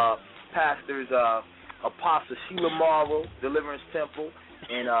of pastors Apostle Sheila Morrow, Deliverance Temple,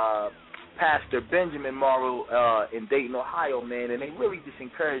 and Pastor Benjamin Morrow in Dayton, Ohio, man, and they really just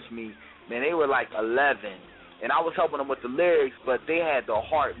encouraged me, man. They were like 11, and I was helping them with the lyrics, but they had the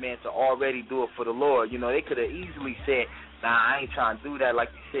heart, man, to already do it for the Lord. You know, they could have easily said, nah, I ain't trying to do that, like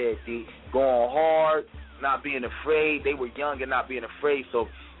you said, D, going hard, not being afraid. They were young and not being afraid, so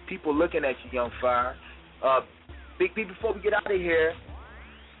people looking at you, Young Fire. Big B, before we get out of here,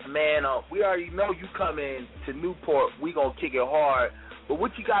 man, we already know you coming to Newport. We going to kick it hard. But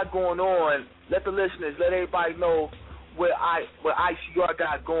what you got going on, let the listeners, let everybody know what ICR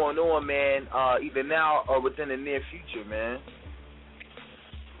got going on, man, either now or within the near future, man.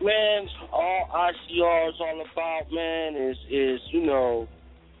 Man, all ICR is all about, man, is you know,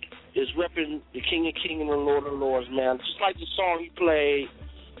 is repping the King of Kings and the Lord of Lords, man. Just like the song you played,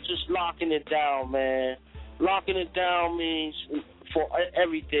 just locking it down, man. Locking it down means for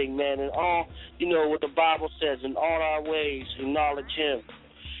everything, man, and all, you know, what the Bible says, in all our ways, acknowledge Him.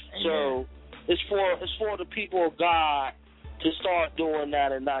 Amen. So it's for the people of God to start doing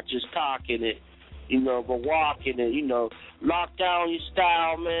that and not just talking it, you know, but walking it, you know. Lock down your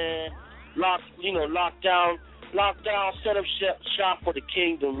style, man. Lock down, set up shop for the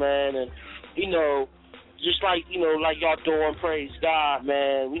kingdom, man, and, you know, just like, you know, like y'all doing, praise God,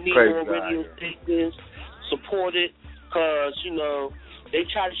 man. We need more radio stations, support it, because, you know, they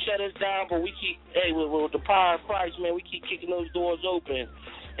try to shut us down, but we keep, with the power of Christ, man, we keep kicking those doors open.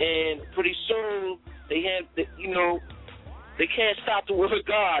 And pretty soon, they can't stop the word of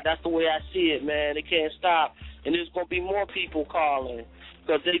God. That's the way I see it, man. They can't stop. And there's going to be more people calling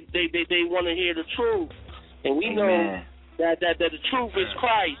because they want to hear the truth. And we know that the truth is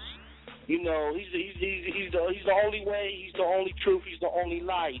Christ. You know, he's the only way, he's the only truth, he's the only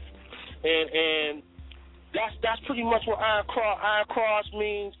life. And that's pretty much what Iron Cross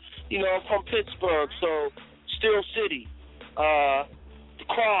means. You know, I'm from Pittsburgh, so Steel City. The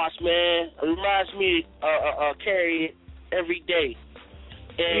cross, man, it reminds me carry it every day.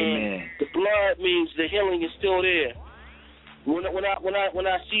 And the blood means the healing is still there. When I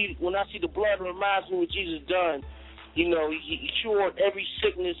see the blood, it reminds me what Jesus done. You know, he cured every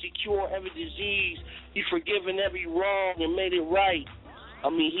sickness, he cured every disease, he forgiven every wrong and made it right. I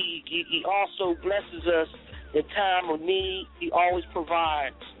mean, he also blesses us in time of need. He always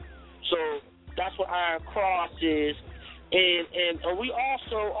provides. So That's what Iron Cross is. And we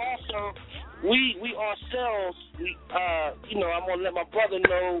also we ourselves, you know, I'm gonna let my brother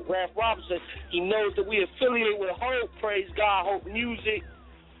know, Raf Robinson. He knows that we affiliate with Hope. Praise God, Hope Music.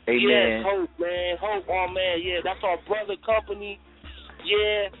 Amen. Yes, Hope, man. Hope, oh man, yeah, that's our brother company.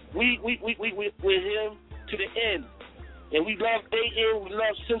 Yeah, we with him to the end. And we love Dayton, we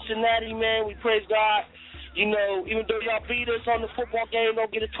love Cincinnati, man. We praise God. You know, even though y'all beat us on the football game,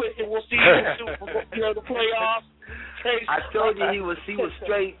 don't get it twisted. We'll see you in the playoffs. I told you he was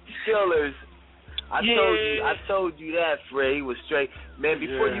straight Steelers. I told you that, Fred. He was straight. Man,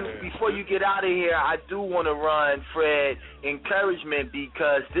 before you get out of here, I do want to run, Fred, encouragement,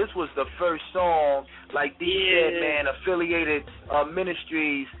 because this was the first song, like D said, man, affiliated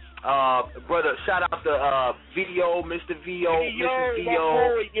ministries. Brother, shout out to VO, Mr. VO, Mrs.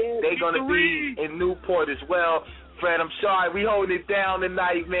 VO. They're going to be in Newport as well. Fred, I'm sorry, we holding it down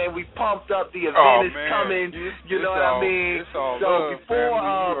tonight, man. We pumped up. The event is coming. You know what I mean? So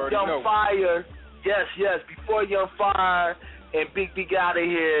before Young Fire, before Young Fire and Big B get out of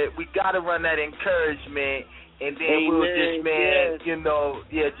here, we got to run that encouragement. And then we'll just, man, you know,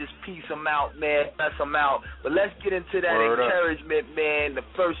 just peace them out, man, bless them out. But let's get into that encouragement, man. The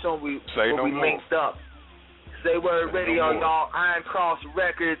first song we linked up. Say Word Radio, y'all. Iron Cross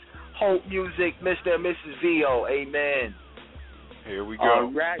Records, Hope Music, Mr. and Mrs. VO. Amen. Here we go.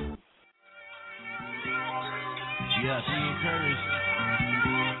 All right. Yes, be encouraged.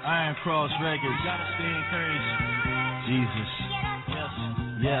 Iron Cross Records. Gotta stay encouraged. Jesus.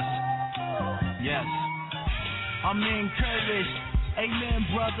 Yes. I'm encouraged. Amen,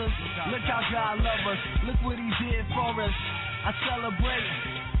 brothers. Look how God loves us. Look what He did for us. I celebrate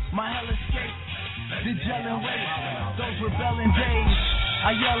my hell escape. The gelling race. Those rebelling days.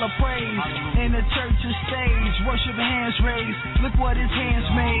 I yell a praise in the church's stage. Worship hands raised. Look what His hands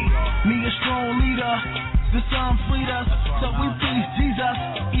made. Me a strong leader. The Son freed us, so we please Jesus,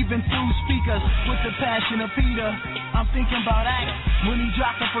 even through speakers with the passion of Peter. I'm thinking about Acts when he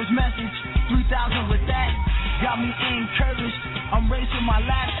dropped the first message. 3,000 with that got me encouraged. I'm raising my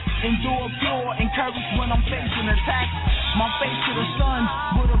laps, endure pure, encouraged when I'm facing attacks. My face to the sun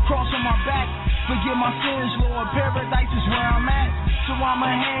with a cross on my back. Forgive my sins, Lord. Paradise is where I'm at. So I'ma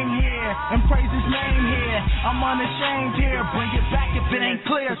hang here and praise His name here. I'm unashamed here. Bring it back if it ain't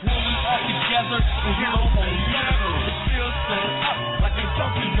clear. When we all together and here on together, it feels set up like a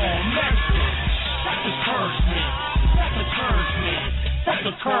donkey on measure. That's encouragement. That's encouragement. That's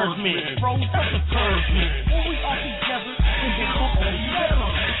encouragement, bro. That's encouragement. When we all together and here on together,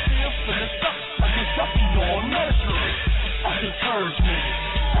 it feels set up like a donkey on measure. That's encouragement.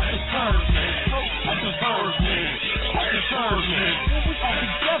 That's encouragement, bro. That's encouragement. That's encouragement. When we all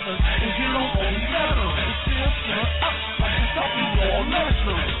together and here on together, it feels set up like a donkey on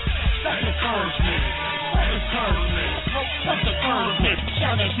measure. That's encouragement. That's encouragement, bro. That's encouragement.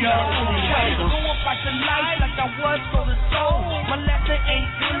 Shout out to y'all on the way. Go about the life like I was for the soul. My lesson ain't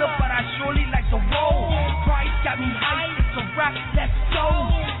filler, but I surely like to roll. Christ got me high, it's a rap, let's go.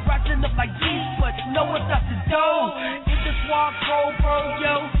 Rising up like Jesus, but know what's up to do. In this wild cold, bro,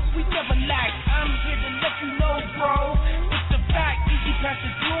 yo, we never lack. I'm here to let you know, bro. It's a fact, easy past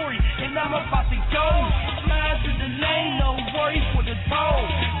the glory, and I'm about to go. Flying through the lane, no worries for the bowl.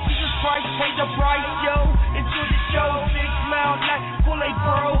 Jesus Christ paid the price, yo. Enjoy the show, big smile, like Kool-Aid,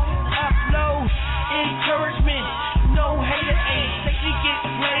 bro. Upload, encouragement, no hater ain't. Take me get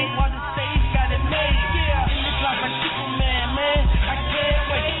played while the stage got it made. Yeah, in this life like Superman, man. I can't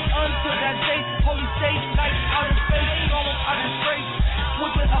wait until that day. Holy stage, light out of space, going out of space.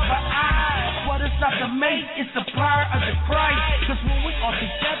 Twinkle of an eye. What is not the mate, it's the power of the Christ. Cause when we all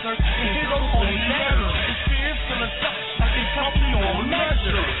together, and hit on letter, the spirit fill us up like they taught me on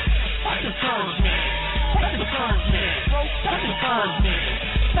measure. That's encouragement. That's encouragement, bro. That's encouragement.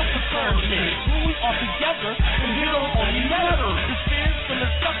 That's encouragement. When we all together, and hit on letter, the spirit fill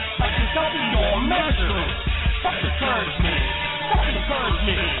us up like they taught me on measure. That's encouragement. That's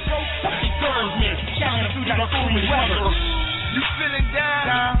encouragement, bro. That's encouragement. Shining through that stormy weather. You feeling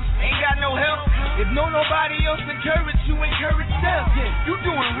down, ain't got no help. If nobody else encourage you, encourage self. You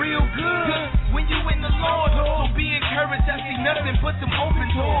doing real good when you in the Lord. So be encouraged, I see nothing but them open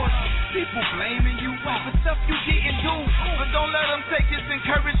doors. People blaming you for stuff you didn't do, but don't let them take this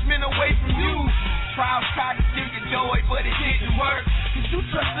encouragement away from you. Trials try to steal your joy, but it didn't work. Cause you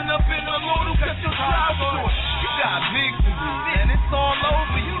trusting up in the Lord who cut your trials short. You got victory, and it's all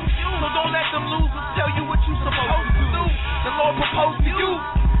over you. So don't let them losers tell you what you supposed to do. The Lord proposed to you.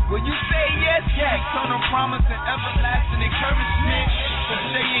 When you say yes, eternal promise and everlasting encouragement. So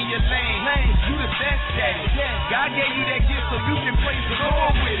stay in your lane. You the best at it. God gave you that gift so you can praise the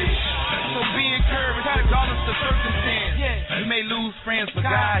Lord with it. So be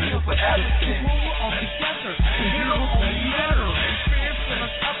die here forever. We're all together, and it'll only matter. Fans fill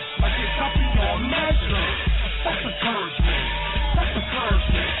us up like a puppy on measure. That's encouragement. That's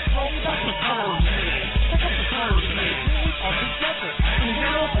encouragement. That's encouragement. That's encouragement. We're all together, and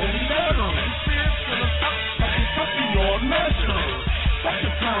it'll only matter. Fans fill us up like a puppy on measure. That's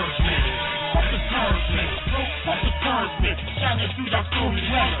encouragement. That's encouragement. That's encouragement. Shining through that stormy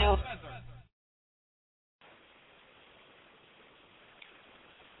weather.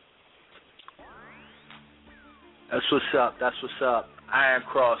 That's what's up. That's what's up. Iron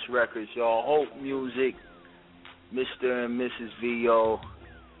Cross Records, y'all. Hope Music, Mr. and Mrs. VO.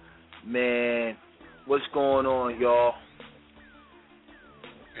 Man, what's going on, y'all?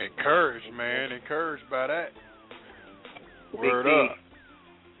 Encouraged, man. Encouraged by that. Word Big up.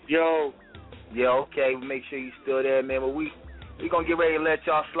 Yo. Yeah, okay. Make sure you still there, man. But we gonna get ready to let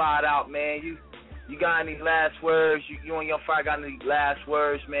y'all slide out, man. You got any last words? You and Young Fire got any last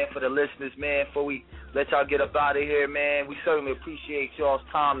words, man, for the listeners, man, before we let y'all get up out of here, man? We certainly appreciate y'all's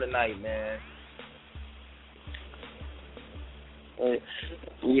time tonight, man. Well,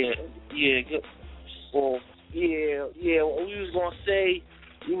 we was gonna say,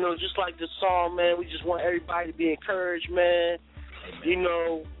 you know, just like the song, man, we just want everybody to be encouraged, man. Amen. You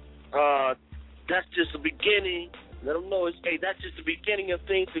know, that's just the beginning. Let them know that's just the beginning of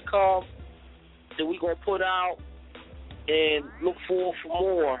things to come that we gonna put out, and look forward for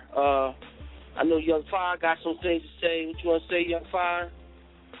more. I know Young Fire got some things to say. What you want to say, Young Fire?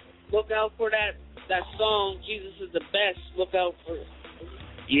 Look out for that song, Jesus is the Best. Look out for it.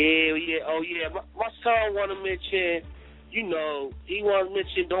 Yeah. Oh, yeah. My son want to mention, you know, he want to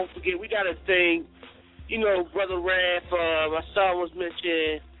mention, don't forget, we got a thing, you know, Brother Raph, my son was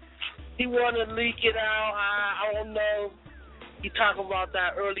mentioning, he want to leak it out. I don't know. He talking about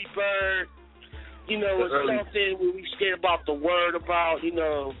that early bird. You know, it's something where we scared about the word about, you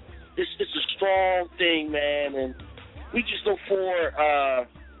know, it's a strong thing, man, and we just look for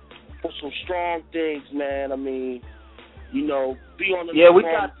some strong things, man. I mean, you know, be on the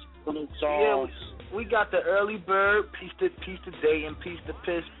songs. We got the early bird, peace to Dayton, peace to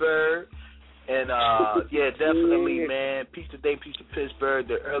Pittsburgh, and definitely, man, peace to Dayton, peace to Pittsburgh,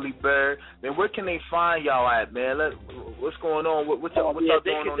 the early bird. Man, where can they find y'all at, man? What's going on? What's y'all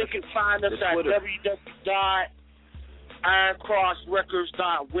doing on? They can find us at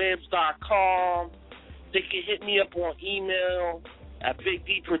www.ironcrossrecords.webs.com. They can hit me up on email at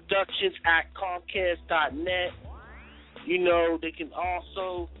bigdproductions@comcast.net. You know, they can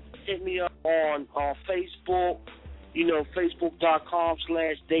also hit me up on Facebook, you know,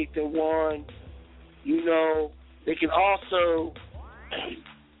 facebook.com/Dathan1. You know, they can also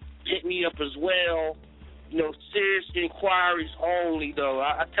hit me up as well. You know, serious inquiries only, though.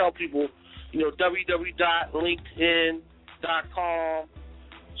 I tell people, you know,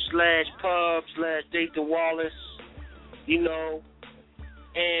 www.linkedin.com/pub/Dathan Wallace, you know,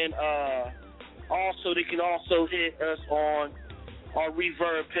 and also they can also hit us on our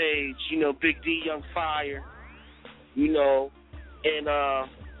Reverb page, you know, Big D Young Fire, you know, and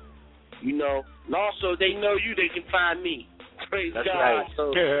you know, and also they know you, they can find me. Praise that's God. Right.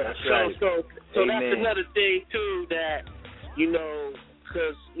 So that's another thing too that, you know,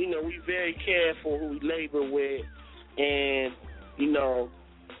 because, you know, we very careful who we labor with, and, you know,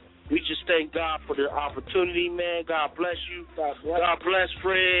 we just thank God for the opportunity, man. God bless you. God bless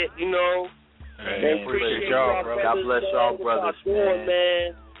Fred, you know. Hey, appreciate y'all, brother. God bless y'all, brothers,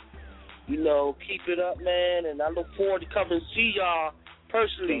 man. You know, keep it up, man, and I look forward to coming and see y'all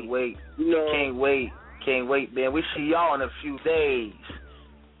personally. Can't wait. You know, Can't wait, man. We see y'all in a few days.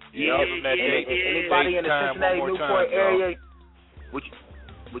 Anybody in the Cincinnati Newport area? Would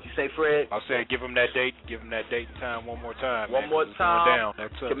you say, Fred? I'll say give them that date. Give them that date and time one more time. One more time. Down.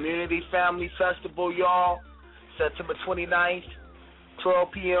 That's Community Family Festival, y'all. September 29th,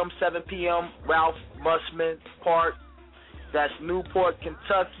 12 p.m., 7 p.m. Ralph Musman Park. That's Newport,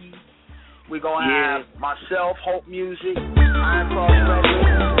 Kentucky. We're going to have myself, Hope Music, Iron Cross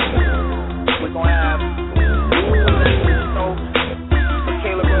Records. We're going to have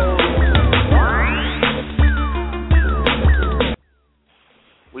Michaela Rose.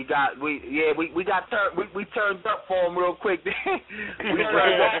 We turned up for him real quick. We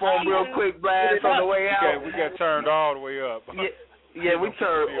turned up for him real quick, Blass, on the way out. We got turned all the way up. Yeah, we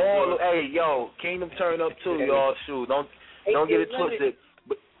turned all. Hey, yo, Kingdom turned up too, y'all. Shoot, don't get it twisted.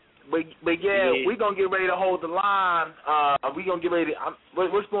 But yeah, we gonna get ready to hold the line. We gonna get ready to.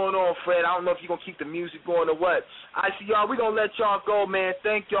 What's going on, Fred? I don't know if you are gonna keep the music going or what. I see y'all. We gonna let y'all go, man.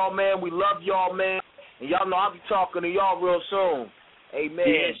 Thank y'all, man. We love y'all, man. And y'all know I'll be talking to y'all real soon.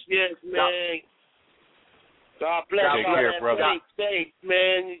 Amen. Yes, man. God bless you. Take care, brother. Thanks,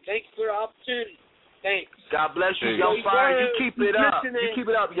 man. Thanks for the opportunity. Thanks. God bless you, Young Fire. You keep it up. You keep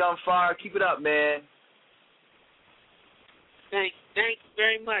it up, Young Fire. Keep it up, man. Thanks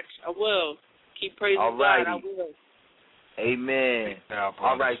very much. I will. Keep praising God. I will. Amen.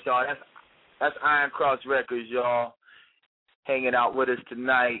 All right, y'all. That's Iron Cross Records, y'all. Hanging out with us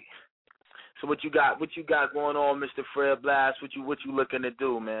tonight. So what you got going on, Mr. Fred Blass? What you looking to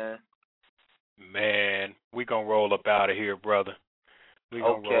do, man? Man, we gonna roll up out of here, brother. We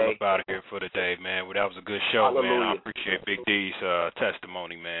gonna roll up out of here for the day, man. Well, that was a good show, Hallelujah. man. I appreciate Big D's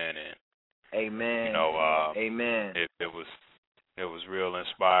testimony, man, and amen. You know, amen. It was real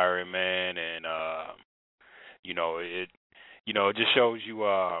inspiring, man, and it just shows you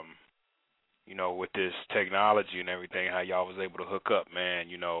with this technology and everything, how y'all was able to hook up, man,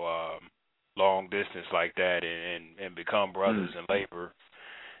 long distance like that and become brothers in labor.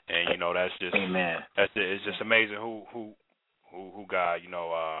 And that's just it's just amazing who God,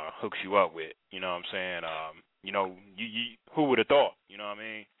 hooks you up with. You know what I'm saying? You who would have thought, you know what I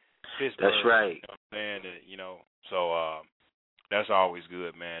mean? Pittsburgh, that's right. You know what I'm saying? So that's always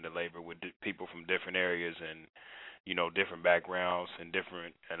good, man, to labor with people from different areas and different backgrounds and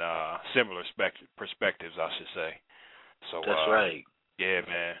different and similar perspectives, I should say. So that's right. Yeah,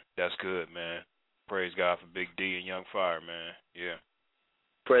 man, that's good, man. Praise God for Big D and Young Fire, man. Yeah.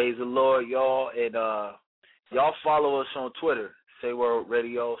 Praise the Lord, y'all, and y'all follow us on Twitter, Say Word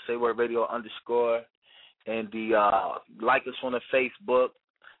Radio, Say Word Radio _ and the like us on the Facebook,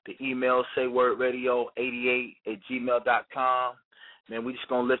 the email saywordradio88@gmail.com. Man, we just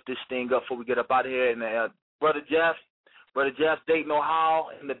gonna lift this thing up before we get up out of here. And Brother Jeff, Dayton, Ohio,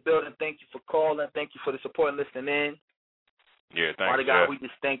 in the building. Thank you for calling. Thank you for the support and listening in. Yeah, thanks, Father God, we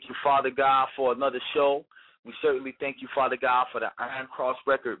just thank you, Father God, for another show. We certainly thank you, Father God, for the Iron Cross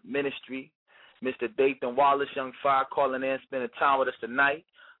Record Ministry. Mr. Dayton Wallace, Young Fire, calling in, spending time with us tonight.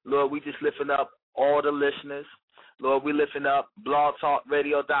 Lord, we just lifting up all the listeners. Lord, we lifting up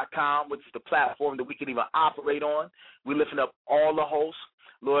blogtalkradio.com, which is the platform that we can even operate on. We lifting up all the hosts.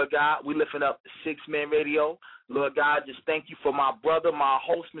 Lord God, we lifting up 6-Man Radio. Lord God, just thank you for my brother, my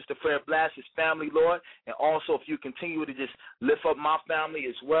host, Mr. Fred Blass, his family, Lord. And also if you continue to just lift up my family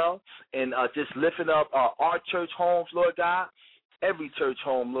as well and just lifting up our church homes, Lord God, every church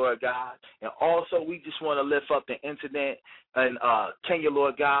home, Lord God. And also we just want to lift up the internet in Kenya,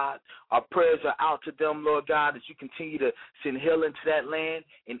 Lord God. Our prayers are out to them, Lord God, as you continue to send healing to that land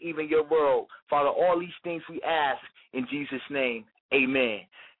and even your world. Father, all these things we ask in Jesus' name. Amen.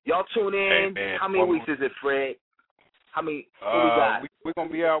 Y'all tune in. Amen. How many weeks is it, Fred? How many? What we got? We're going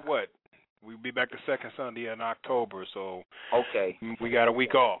to be out, what? We'll be back the second Sunday in October, so okay. We got a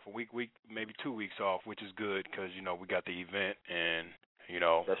week off, a week, maybe 2 weeks off, which is good because, we got the event and,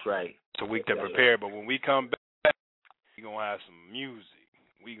 That's right. It's a week to prepare, but when we come back, we're going to have some music.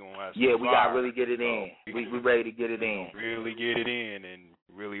 We're going to have some we got to really get it in. We're ready to get it in. Really get it in and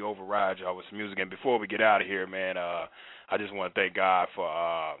really override y'all with some music. And before we get out of here, man, I just want to thank God for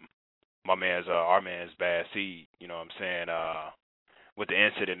our man's Bad Seed, you know what I'm saying, with the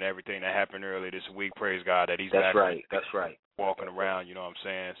incident and everything that happened earlier this week. Praise God that he's back. That's right. Walking around, you know what I'm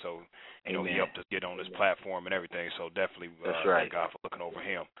saying? So, he helped us get on this platform and everything. So definitely thank God for looking over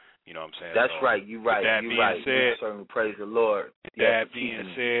him. You know what I'm saying? That's so, right. You're right. That You're being right. said, certainly praise the Lord. That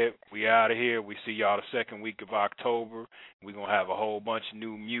being said, we out of here. We see y'all the second week of October. We're going to have a whole bunch of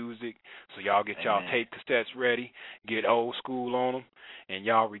new music. So y'all get y'all tape cassettes ready, get old school on them, and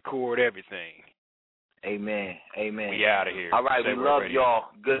y'all record everything. Amen. We out of here. All right. We love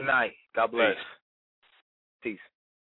y'all. Good night. God bless. Peace.